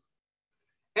feelings.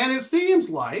 And it seems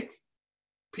like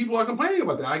people are complaining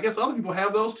about that. I guess other people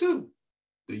have those too.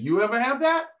 Do you ever have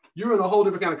that? You're in a whole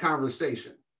different kind of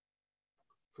conversation.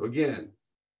 So again,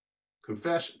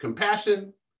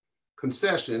 compassion,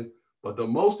 concession, but the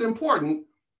most important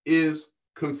is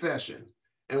confession.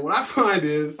 And what I find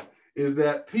is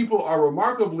that people are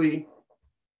remarkably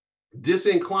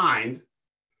disinclined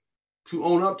to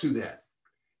own up to that.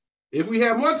 If we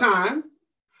had more time,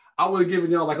 I would have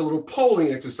given y'all like a little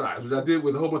polling exercise, which I did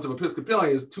with a whole bunch of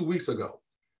Episcopalians 2 weeks ago.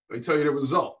 Let me tell you the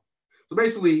result. So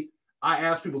basically, I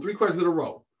asked people 3 questions in a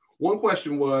row. One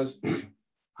question was,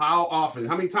 how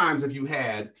many times have you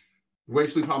had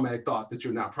racially problematic thoughts that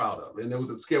you're not proud of? And there was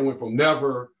a scale went from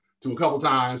never to a couple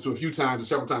times to a few times to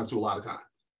several times to a lot of times.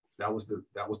 That was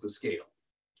the scale.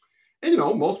 And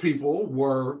most people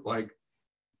were like,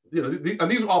 and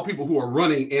these are all people who are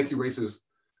running anti-racist.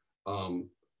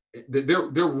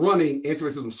 They're running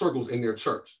anti-racism circles in their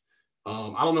church.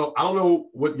 I don't know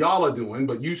what y'all are doing,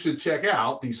 but you should check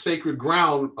out the Sacred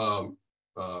Ground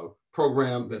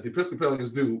program that the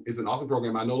Episcopalians do. It's an awesome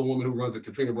program. I know the woman who runs it,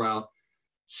 Katrina Brown.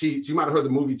 She might have heard the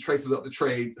movie Traces Up the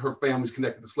Trade. Her family's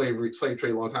connected to slave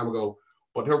trade a long time ago,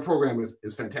 but her program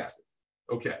is fantastic.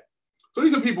 Okay. So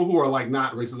these are people who are like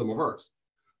not racism averse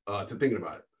to thinking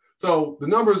about it. So the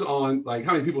numbers on like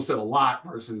how many people said a lot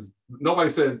versus nobody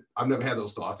said I've never had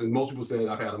those thoughts, and most people said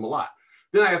I've had them a lot.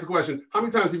 Then I asked the question, how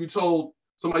many times have you told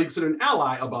somebody you consider an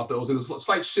ally about those? And there's a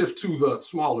slight shift to the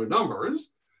smaller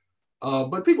numbers,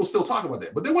 but people still talk about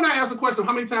that. But then when I asked the question,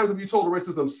 how many times have you told a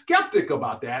racism skeptic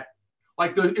about that?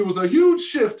 Like it was a huge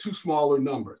shift to smaller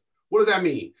numbers. What does that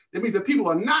mean? It means that people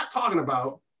are not talking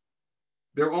about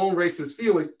their own racist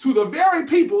feeling to the very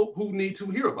people who need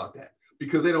to hear about that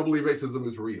because they don't believe racism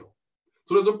is real.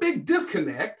 So there's a big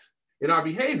disconnect in our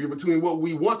behavior between what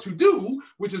we want to do,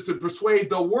 which is to persuade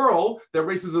the world that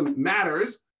racism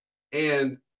matters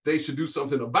and they should do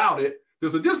something about it.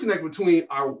 There's a disconnect between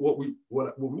what we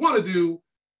want to do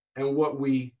and what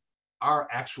we are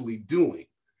actually doing.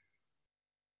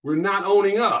 We're not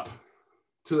owning up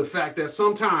to the fact that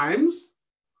sometimes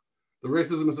the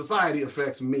racism in society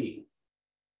affects me.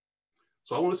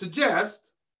 So I want to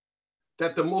suggest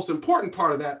that the most important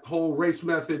part of that whole race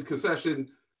method concession,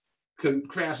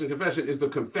 crash and confession is the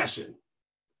confession.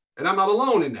 And I'm not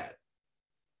alone in that.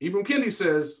 Ibram Kendi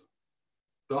says,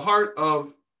 the heart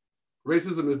of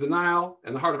racism is denial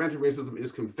and the heart of anti-racism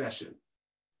is confession.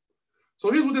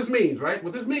 So here's what this means, right?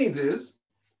 What this means is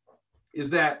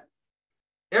that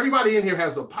everybody in here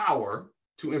has the power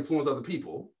to influence other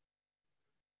people.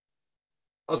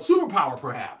 A superpower,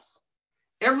 perhaps.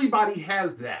 Everybody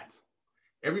has that.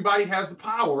 Everybody has the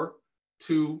power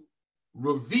to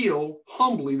reveal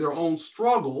humbly their own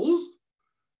struggles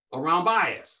around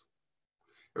bias.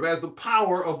 It has the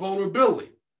power of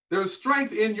vulnerability. There's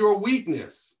strength in your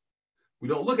weakness. We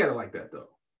don't look at it like that, though.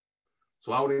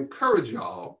 So I would encourage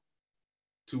y'all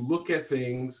to look at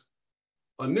things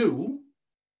anew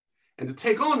and to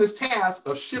take on this task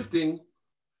of shifting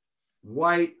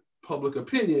white public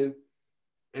opinion.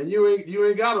 And you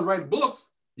ain't got to write books.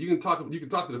 You can talk to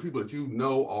the people that you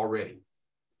know already.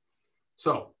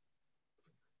 So,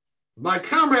 my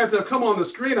comrades have come on the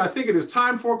screen. I think it is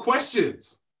time for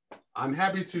questions. I'm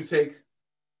happy to take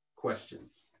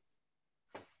questions.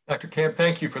 Dr. Campt,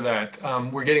 thank you for that.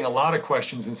 We're getting a lot of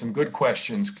questions and some good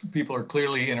questions. People are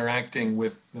clearly interacting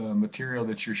with the material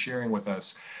that you're sharing with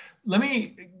us. Let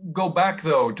me go back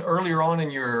though to earlier on in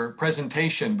your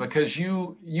presentation, because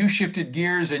you shifted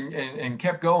gears and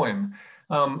kept going.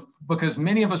 Because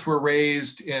many of us were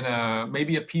raised in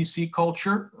maybe a PC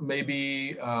culture,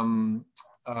 maybe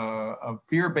a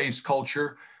fear-based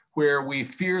culture where we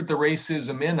feared the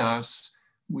racism in us.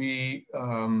 We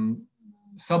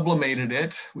sublimated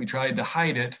it. We tried to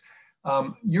hide it.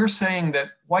 You're saying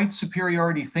that white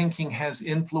superiority thinking has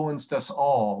influenced us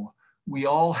all. We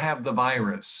all have the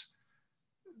virus.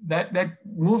 That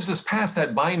moves us past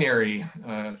that binary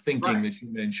thinking right. that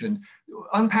you mentioned.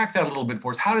 Unpack that a little bit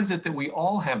for us. How is it that we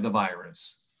all have the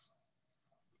virus?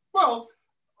 Well,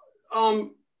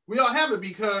 we all have it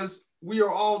because we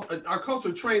are all, our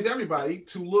culture trains everybody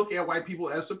to look at white people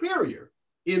as superior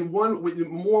in one,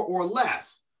 more or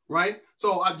less, right?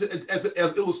 So as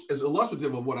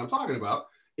illustrative of what I'm talking about,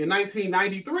 in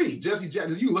 1993, Jesse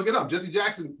Jackson, you look it up, Jesse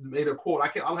Jackson made a quote, I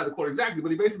don't have the quote exactly,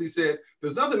 but he basically said,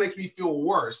 there's nothing that makes me feel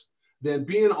worse than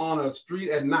being on a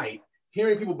street at night,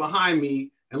 hearing people behind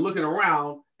me and looking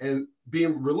around and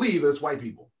being relieved as white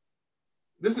people.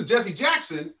 This is Jesse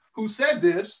Jackson who said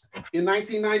this in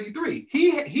 1993.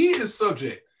 He is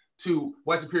subject to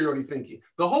white superiority thinking.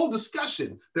 The whole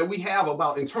discussion that we have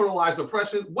about internalized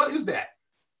oppression, what is that?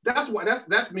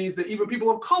 That means that even people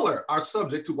of color are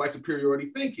subject to white superiority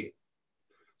thinking.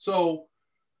 So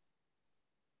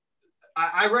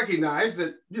I recognize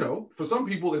that, for some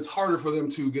people it's harder for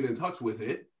them to get in touch with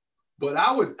it, but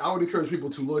I would encourage people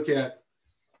to look at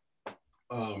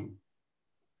the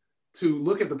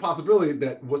possibility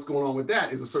that what's going on with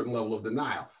that is a certain level of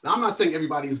denial. Now, I'm not saying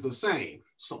everybody is the same.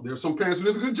 So there's some parents who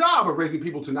did a good job of raising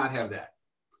people to not have that,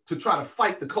 to try to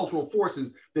fight the cultural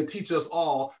forces that teach us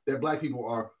all that Black people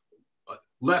are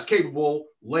less capable,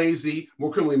 lazy,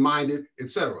 more criminally minded,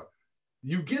 etc.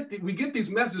 We get these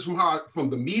messages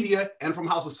from the media and from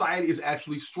how society is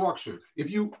actually structured.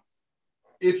 Let's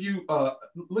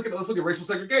look at racial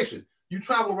segregation. You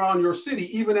travel around your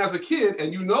city, even as a kid,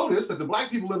 and you notice that the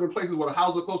Black people live in places where the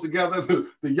houses are close together,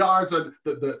 the yards are,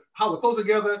 the houses are close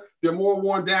together, they're more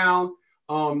worn down.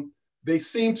 They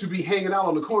seem to be hanging out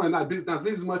on the corner, not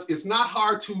busy as much. It's not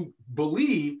hard to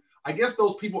believe, I guess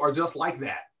those people are just like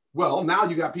that. Well, now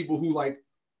you got people who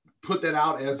put that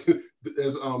out as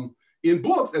in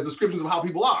books as descriptions of how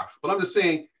people are. But I'm just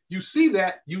saying, you see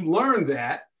that, you learn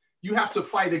that, you have to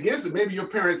fight against it. Maybe your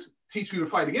parents teach you to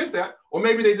fight against that, or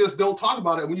maybe they just don't talk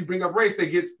about it. When you bring up race, they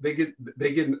get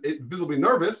visibly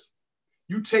nervous.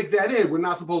 You take that in. We're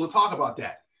not supposed to talk about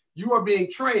that. You are being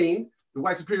trained the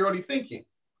white superiority thinking.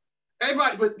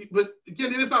 Everybody, but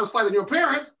again, it's not a slight on your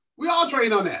parents. We all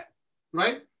trained on that,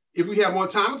 right? If we have more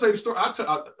time, I'll tell you the story.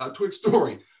 A quick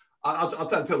story. I'll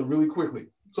tell it really quickly.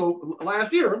 So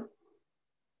last year,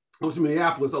 I was in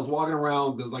Minneapolis. I was walking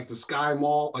around. There's the Sky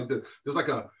Mall. There's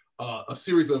a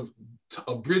series of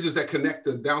bridges that connect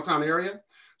the downtown area.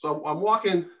 So I'm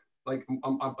walking like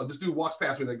this dude walks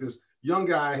past me, like this young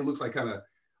guy who looks like kind of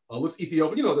looks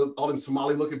Ethiopian, you know, all them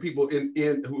Somali looking people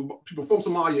people from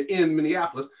Somalia in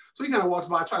Minneapolis. So he kind of walks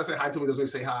by, try to say hi to me, doesn't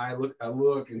say hi. I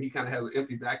look, and he kind of has an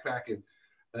empty backpack,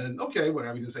 and okay,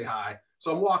 whatever, he didn't say hi.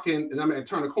 So I'm walking, and I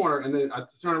turn a corner, and then I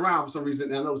turn around for some reason,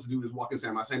 and I notice the dude is walking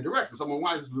in my same direction. So I'm like,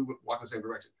 why is this dude walking the same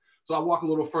direction? So I walk a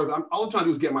little further. All I'm trying to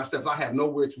do is get my steps. I have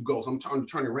nowhere to go, so I'm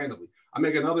turning randomly. I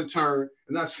make another turn,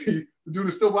 and I see the dude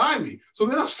is still behind me. So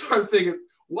then I'm starting thinking,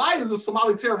 why is a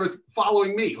Somali terrorist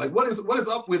following me? Like, what is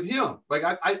up with him? Like,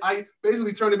 I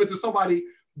basically turned him into somebody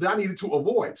that I needed to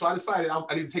avoid. So I decided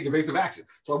I need to take evasive action.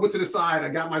 So I went to the side, I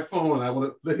got my phone, and I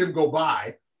want to let him go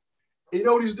by. And you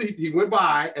know what he went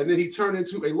by, and then he turned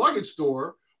into a luggage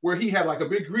store where he had like a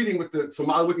big greeting with the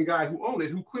Somali looking guy who owned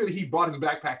it, who clearly he brought his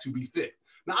backpack to be fixed.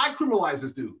 Now I criminalized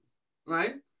this dude,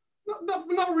 right?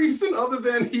 No reason other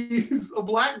than he's a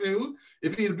black dude.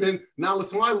 If he had been now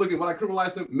Somali looking, would I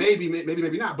criminalize him? Maybe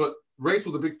not. But race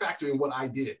was a big factor in what I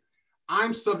did.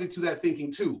 I'm subject to that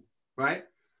thinking too, right?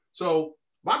 So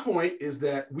my point is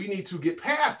that we need to get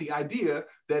past the idea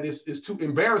that is too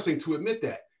embarrassing to admit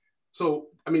that. So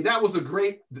I mean, that was a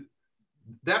great.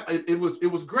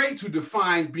 It was great to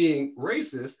define being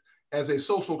racist as a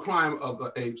social crime of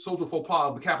a social faux pas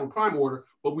of the capital crime order,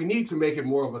 but we need to make it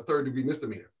more of a third-degree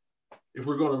misdemeanor if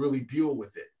we're going to really deal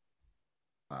with it.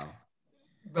 Wow.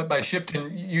 But by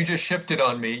shifting, you just shifted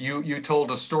on me. You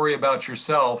told a story about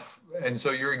yourself, and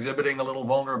so you're exhibiting a little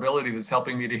vulnerability that's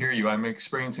helping me to hear you. I'm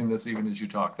experiencing this even as you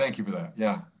talk. Thank you for that.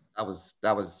 Yeah. That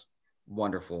was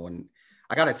wonderful. And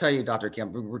I got to tell you, Dr.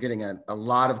 Campt, we're getting a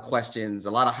lot of questions,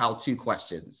 a lot of how-to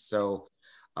questions. So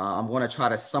I'm going to try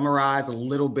to summarize a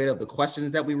little bit of the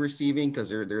questions that we're receiving because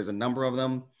there's a number of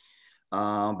them.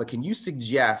 But can you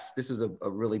suggest, this is a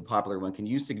really popular one, can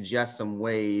you suggest some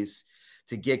ways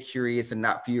to get curious and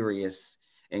not furious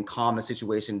and calm the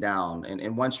situation down?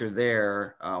 And once you're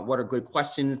there, what are good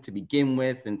questions to begin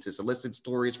with and to solicit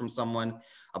stories from someone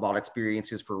about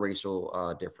experiences for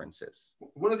racial differences?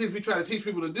 One of the things we try to teach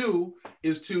people to do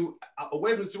is to,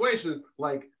 away from the situation,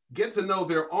 like get to know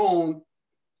their own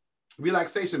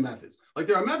relaxation methods. Like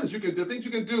there are methods the things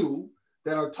you can do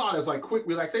that are taught as like quick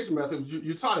relaxation methods.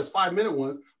 You're taught as 5-minute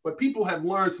ones, but people have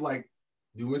learned to like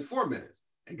do it 4 minutes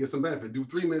and get some benefit. Do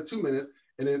 3 minutes, 2 minutes,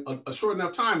 and then a short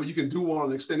enough time where you can do on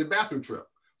an extended bathroom trip.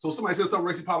 So if somebody says something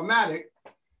racially problematic,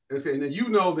 and then you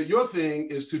know that your thing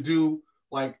is to do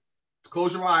like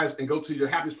close your eyes and go to your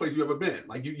happiest place you've ever been,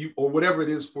 like you or whatever it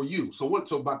is for you. So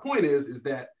my point is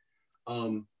that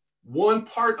one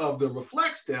part of the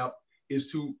reflect step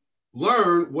is to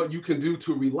learn what you can do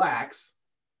to relax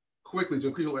quickly, to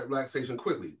increase relaxation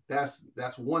quickly. That's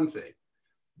one thing.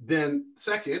 Then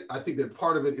second, I think that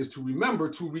part of it is to remember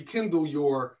to rekindle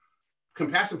your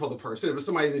compassion for the person. If it's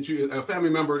somebody a family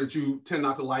member that you tend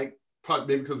not to like, probably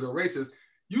maybe because they're racist,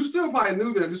 you still probably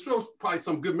knew them. There's still probably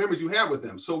some good memories you have with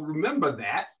them. So remember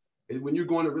that when you're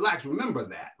going to relax, remember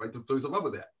that, right? To fill yourself up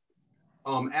with that.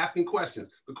 Asking questions.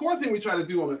 The core thing we try to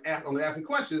do on the asking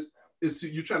questions is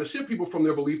you try to shift people from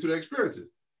their beliefs to their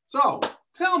experiences. So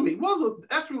tell me,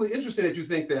 that's really interesting that you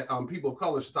think that people of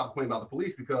color should stop complaining about the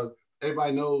police because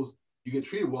everybody knows you get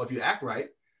treated well if you act right.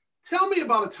 Tell me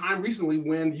about a time recently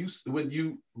when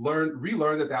you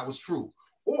relearned that was true,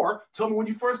 or tell me when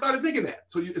you first started thinking that.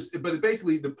 So, but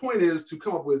basically the point is to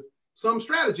come up with some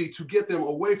strategy to get them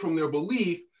away from their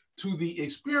belief to the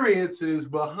experiences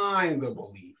behind the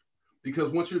belief.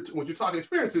 Because once you're talking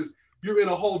experiences, you're in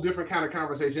a whole different kind of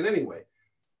conversation anyway.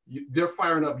 They're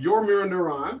firing up your mirror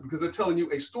neurons because they're telling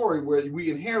you a story where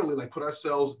we inherently like put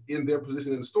ourselves in their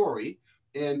position in the story,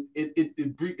 and it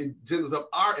genders up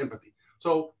our empathy.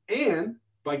 So, and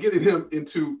by getting them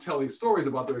into telling stories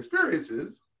about their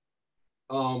experiences,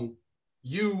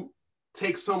 you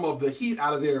take some of the heat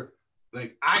out of their,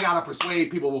 like, I gotta persuade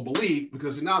people will believe,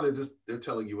 because now they're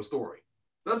telling you a story.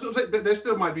 They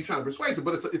still might be trying to persuade you,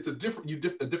 but it's a different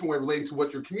way of relating to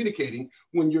what you're communicating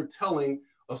when you're telling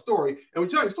a story. And we're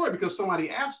telling a story because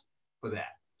somebody asked for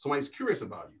that. Somebody's curious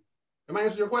about you. Am I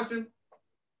answering your question?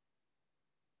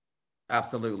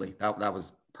 Absolutely. That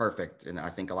was perfect. And I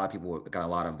think a lot of people got a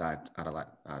lot of that out of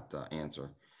that answer.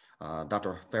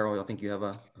 Dr. Farrell, I think you have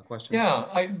a question. Yeah,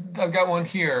 I've got one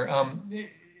here.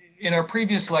 In our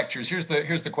previous lectures, here's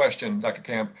the question, Dr.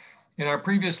 Campt. In our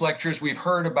previous lectures, we've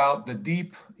heard about the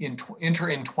deep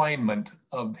intertwinement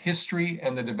of history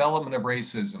and the development of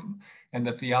racism and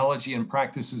the theology and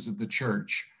practices of the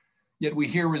church. Yet we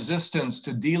hear resistance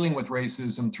to dealing with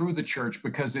racism through the church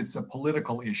because it's a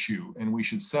political issue and we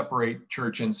should separate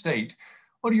church and state.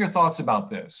 What are your thoughts about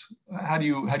this? How do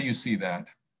you see that?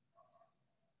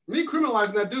 Me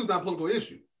criminalizing that dude is not a political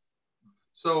issue.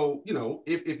 So,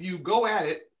 if you go at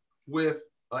it with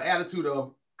an attitude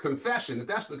of confession, if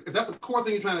that's the core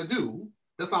thing you're trying to do,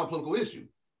 that's not a political issue.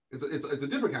 It's a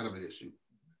different kind of an issue.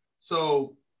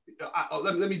 So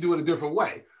let me do it a different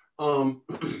way.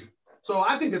 So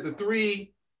I think that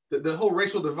the whole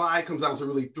racial divide comes down to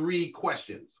really three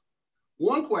questions.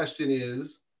 One question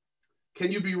is,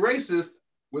 can you be racist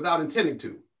without intending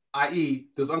to? I.e.,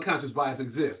 does unconscious bias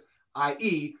exist?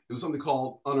 I.e., there's something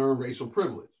called unearned racial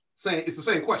privilege. It's the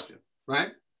same question,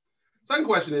 right? Second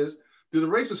question is, do the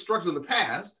racist structures of the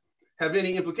past have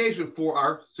any implication for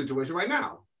our situation right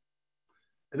now?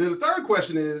 And then the third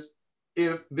question is,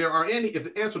 if the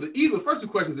answer to either of the first two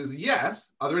questions is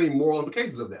yes, are there any moral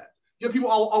implications of that? You have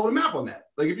people all over the map on that.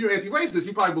 Like if you're anti-racist,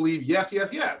 you probably believe yes, yes,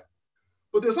 yes.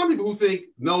 But there's some people who think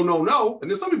no, no, no.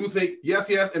 And there's some people who think yes,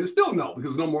 yes, and it's still no,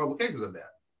 because there's no moral implications of that.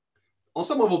 On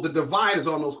some level, the divide is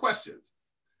on those questions.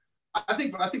 I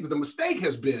think that the mistake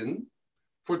has been,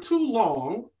 for too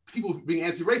long, people being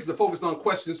anti-racist are focused on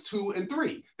questions 2 and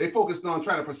 3. They focused on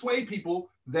trying to persuade people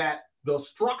that the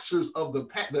structures of the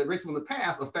racism in the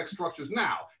past affect structures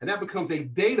now. And that becomes a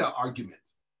data argument.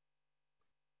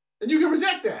 And you can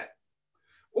reject that.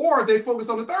 Or they focused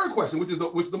on the third question, which is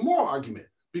the moral argument.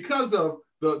 Because of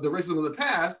the racism of the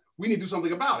past, we need to do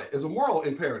something about it as a moral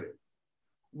imperative.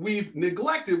 We've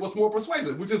neglected what's more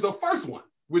persuasive, which is the first one,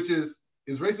 which is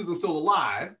racism still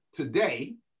alive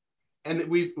today? And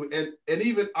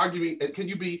even arguing, can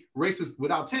you be racist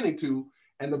without tending to?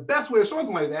 And the best way of showing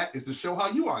somebody that is to show how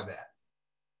you are that.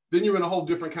 Then you're in a whole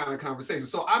different kind of conversation.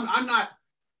 So I'm not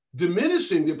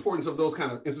diminishing the importance of those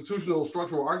kind of institutional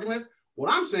structural arguments. What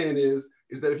I'm saying is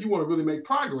that if you want to really make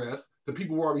progress, the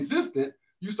people who are resistant,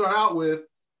 you start out with,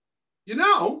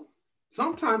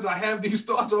 sometimes I have these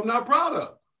thoughts I'm not proud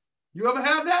of. You ever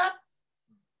have that?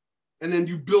 And then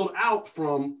you build out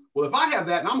from, well, if I have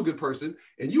that and I'm a good person,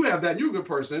 and you have that and you're a good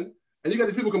person, and you got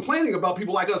these people complaining about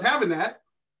people like us having that,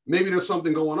 maybe there's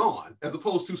something going on, as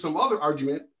opposed to some other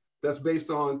argument that's based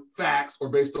on facts or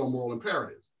based on moral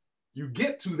imperatives. You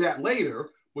get to that later,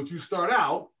 but you start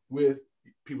out with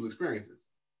people's experiences.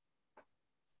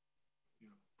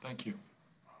 Thank you.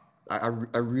 I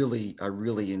really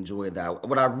enjoyed that.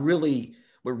 What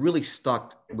really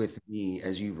stuck with me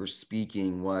as you were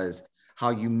speaking was how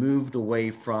you moved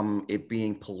away from it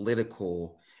being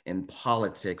political and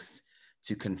politics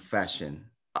to confession.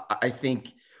 I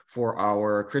think for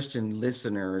our Christian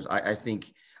listeners, I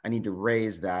think I need to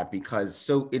raise that, because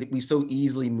we so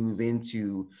easily move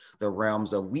into the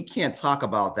realms of, we can't talk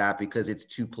about that because it's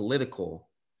too political.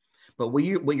 But what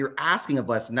you're asking of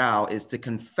us now is to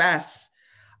confess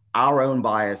our own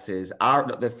biases,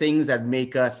 the things that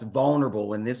make us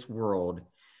vulnerable in this world,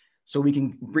 so we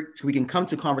can come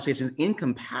to conversations in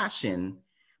compassion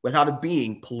without it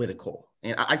being political.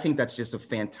 And I think that's just a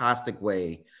fantastic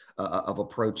way of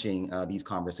approaching these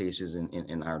conversations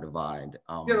in our divide.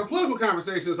 The political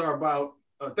conversations are about,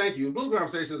 thank you. Political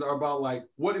conversations are about like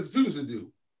what institutions should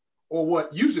do or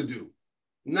what you should do,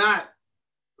 not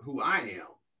who I am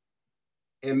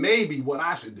and maybe what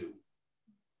I should do.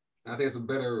 I think it's a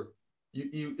better,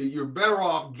 you're better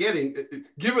off given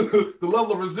the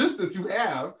level of resistance you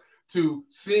have to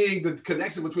seeing the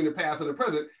connection between the past and the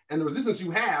present, and the resistance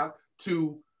you have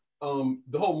to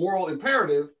the whole moral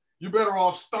imperative, you're better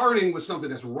off starting with something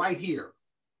that's right here,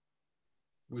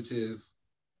 which is,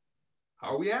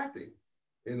 how are we acting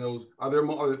in those? Are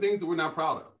there things that we're not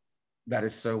proud of? That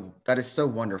is so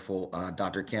wonderful,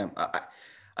 Dr. Campt.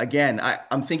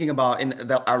 I'm thinking about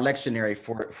our lectionary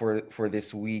for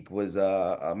this week was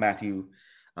Matthew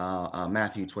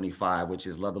 25, which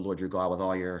is love the Lord your God with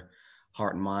all your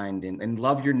heart and mind, and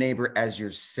love your neighbor as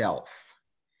yourself.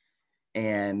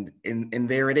 And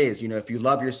there it is. If you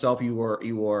love yourself, you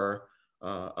are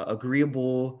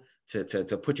agreeable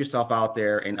to put yourself out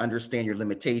there and understand your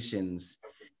limitations.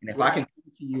 And if I can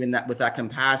come to you with that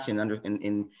compassion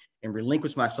and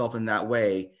relinquish myself in that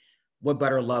way, what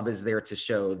better love is there to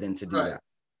show than to do that,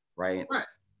 right?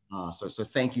 So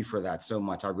thank you for that so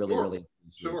much. I really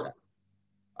appreciate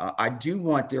that. I do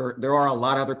want, there are a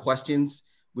lot of other questions.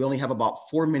 We only have about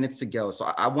 4 minutes to go.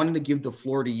 So I wanted to give the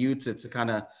floor to you to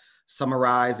kind of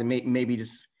summarize and maybe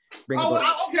just bring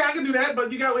okay, I can do that, but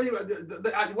you got,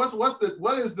 what is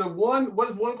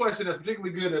one question that's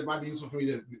particularly good that might be useful for me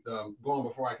to go on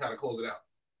before I kind of close it out?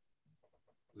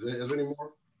 Is there any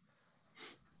more?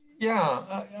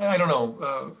 Yeah, I don't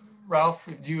know. Ralph,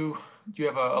 do you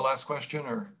have a last question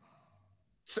or?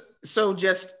 So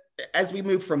just as we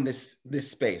move from this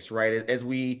space, right? As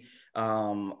we,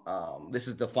 this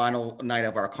is the final night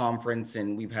of our conference,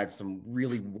 and we've had some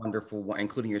really wonderful,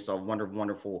 including yourself,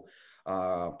 wonderful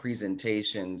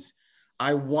presentations.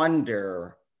 I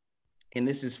wonder, and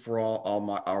this is for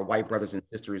our white brothers and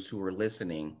sisters who are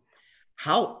listening,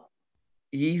 how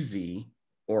easy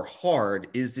or hard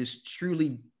is this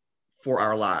truly for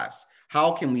our lives?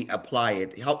 How can we apply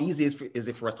it? How easy is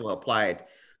it for us to apply it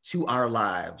to our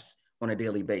lives on a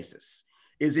daily basis?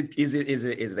 Is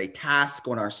it a task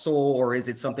on our soul, or is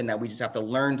it something that we just have to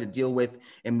learn to deal with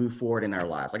and move forward in our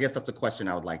lives? I guess that's a question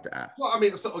I would like to ask. Well, I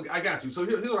mean, so I got you. So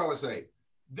here's what I would say.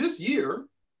 This year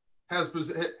has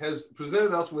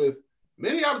presented us with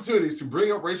many opportunities to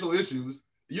bring up racial issues.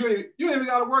 You ain't even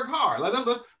got to work hard. Like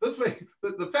let's make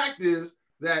the fact is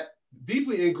that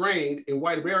deeply ingrained in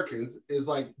white Americans is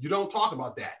like you don't talk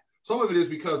about that. Some of it is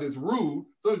because it's rude.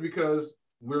 Some of it is because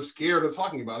we're scared of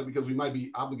talking about it because we might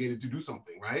be obligated to do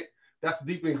something, right? That's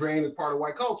deeply ingrained as part of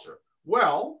white culture.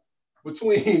 Well,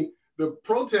 between the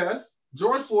protests,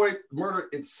 George Floyd murder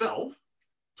itself,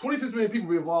 26 million people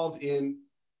were involved in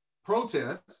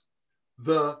protests,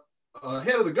 the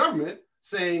head of the government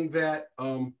saying that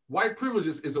white privilege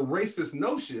is a racist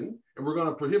notion and we're going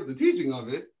to prohibit the teaching of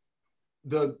it,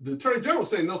 the attorney general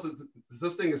saying no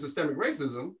such thing as systemic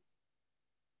racism,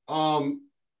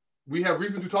 we have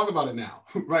reason to talk about it now,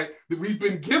 right? We've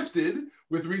been gifted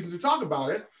with reason to talk about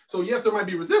it. So yes, there might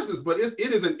be resistance, but it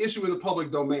is an issue in the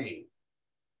public domain.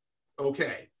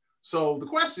 Okay, so the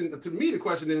question is,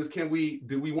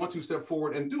 do we want to step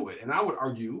forward and do it? And I would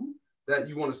argue that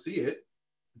you want to see it.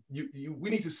 We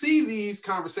need to see these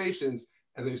conversations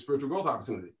as a spiritual growth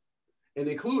opportunity, and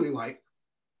including like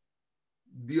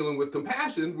dealing with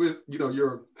compassion with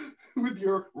your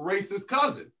racist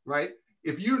cousin, right?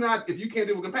 If you can't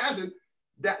deal with compassion,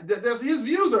 that's his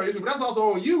views are issue, but that's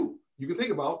also on you. You can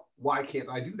think about, why can't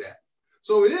I do that?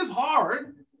 So it is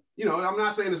hard. I'm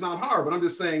not saying it's not hard, but I'm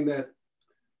just saying that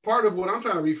part of what I'm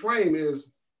trying to reframe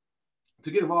is to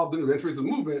get involved in the interest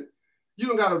movement. You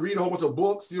don't got to read a whole bunch of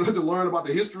books. You don't have to learn about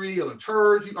the history of the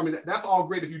church. That's all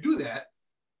great if you do that.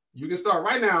 You can start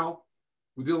right now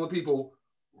with dealing with people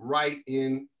right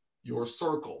in your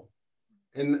circle,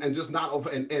 and just not over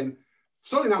and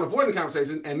certainly not avoiding the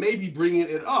conversation and maybe bringing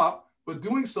it up, but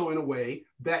doing so in a way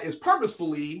that is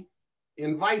purposefully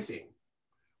inviting,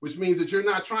 which means that you're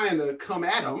not trying to come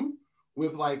at them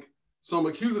with like some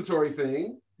accusatory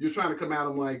thing. You're trying to come at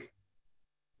them like,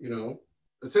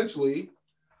 essentially,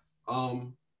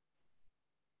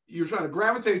 you're trying to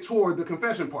gravitate toward the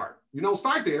confession part. You don't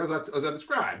start there as I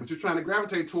described, but you're trying to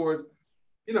gravitate towards,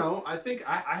 I think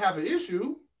I have an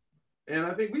issue and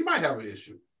I think we might have an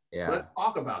issue. Yeah. Let's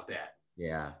talk about that.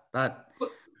 Yeah,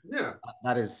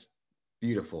 that is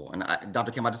beautiful. And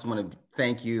Dr. Campt, I just want to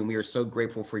thank you. And we are so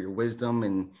grateful for your wisdom,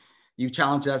 and you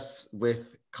challenge us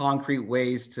with concrete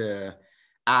ways to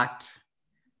act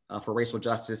for racial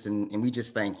justice. And we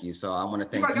just thank you. So I want to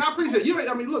thank you. I appreciate you.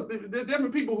 I mean, look, there have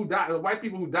been people who die, white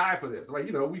people who die for this. Right?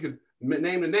 We could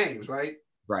name the names, right?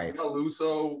 Right.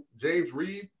 Lusso, James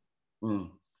Reed. You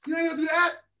ain't gonna do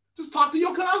that. Just talk to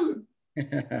your cousin.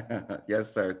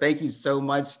 Yes, sir. Thank you so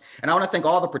much. And I want to thank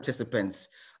all the participants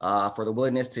for the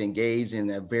willingness to engage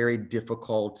in a very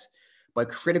difficult but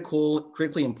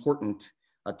critically important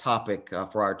topic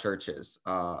for our churches.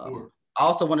 Sure. I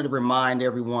also wanted to remind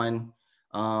everyone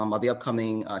of the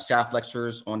upcoming staff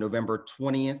lectures on November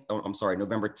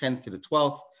 10th to the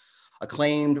 12th.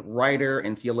 Acclaimed writer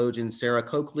and theologian Sarah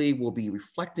Coakley will be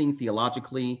reflecting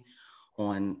theologically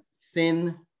on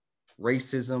sin,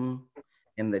 racism,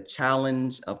 and the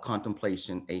challenge of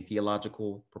contemplation, a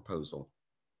theological proposal.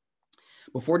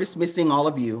 Before dismissing all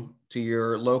of you to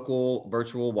your local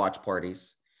virtual watch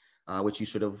parties, which you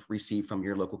should have received from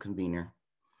your local convener,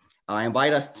 I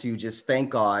invite us to just thank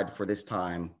God for this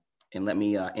time, and let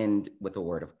me end with a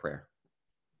word of prayer.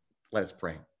 Let us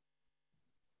pray.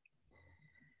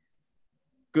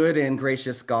 Good and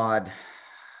gracious God,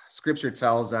 Scripture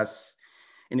tells us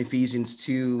in Ephesians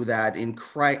 2 that in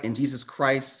Jesus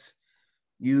Christ,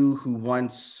 you who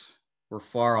once were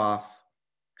far off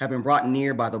have been brought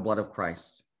near by the blood of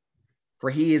Christ.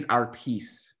 For he is our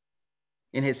peace.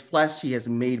 In his flesh, he has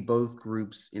made both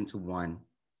groups into one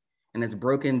and has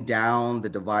broken down the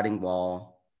dividing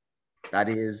wall, that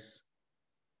is,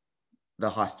 the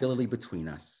hostility between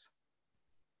us.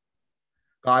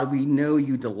 God, we know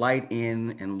you delight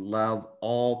in and love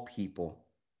all people.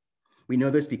 We know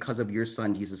this because of your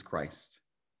Son, Jesus Christ.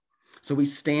 So we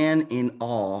stand in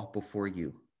awe before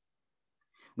you.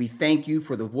 We thank you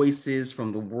for the voices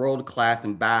from the world-class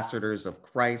ambassadors of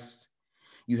Christ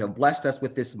you have blessed us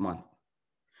with this month.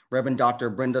 Reverend Dr.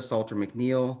 Brenda Salter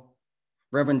McNeil,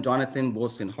 Reverend Jonathan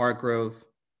Wilson Hargrove,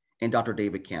 and Dr.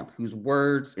 David Campt, whose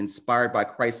words, inspired by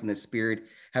Christ in the Spirit,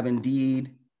 have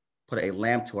indeed put a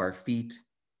lamp to our feet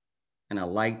and a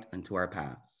light unto our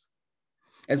paths.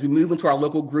 As we move into our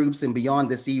local groups and beyond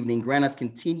this evening, grant us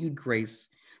continued grace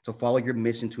to follow your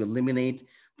mission to eliminate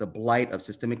the blight of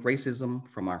systemic racism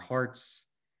from our hearts,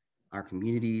 our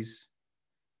communities,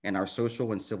 and our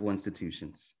social and civil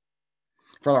institutions.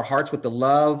 Fill our hearts with the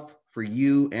love for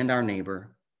you and our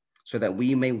neighbor, so that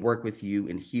we may work with you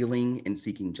in healing and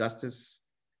seeking justice,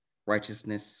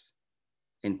 righteousness,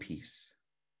 and peace.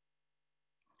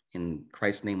 In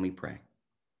Christ's name we pray.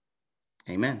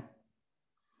 Amen.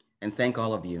 And thank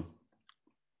all of you.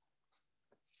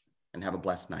 And have a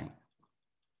blessed night.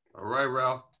 All right,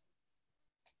 Ralph.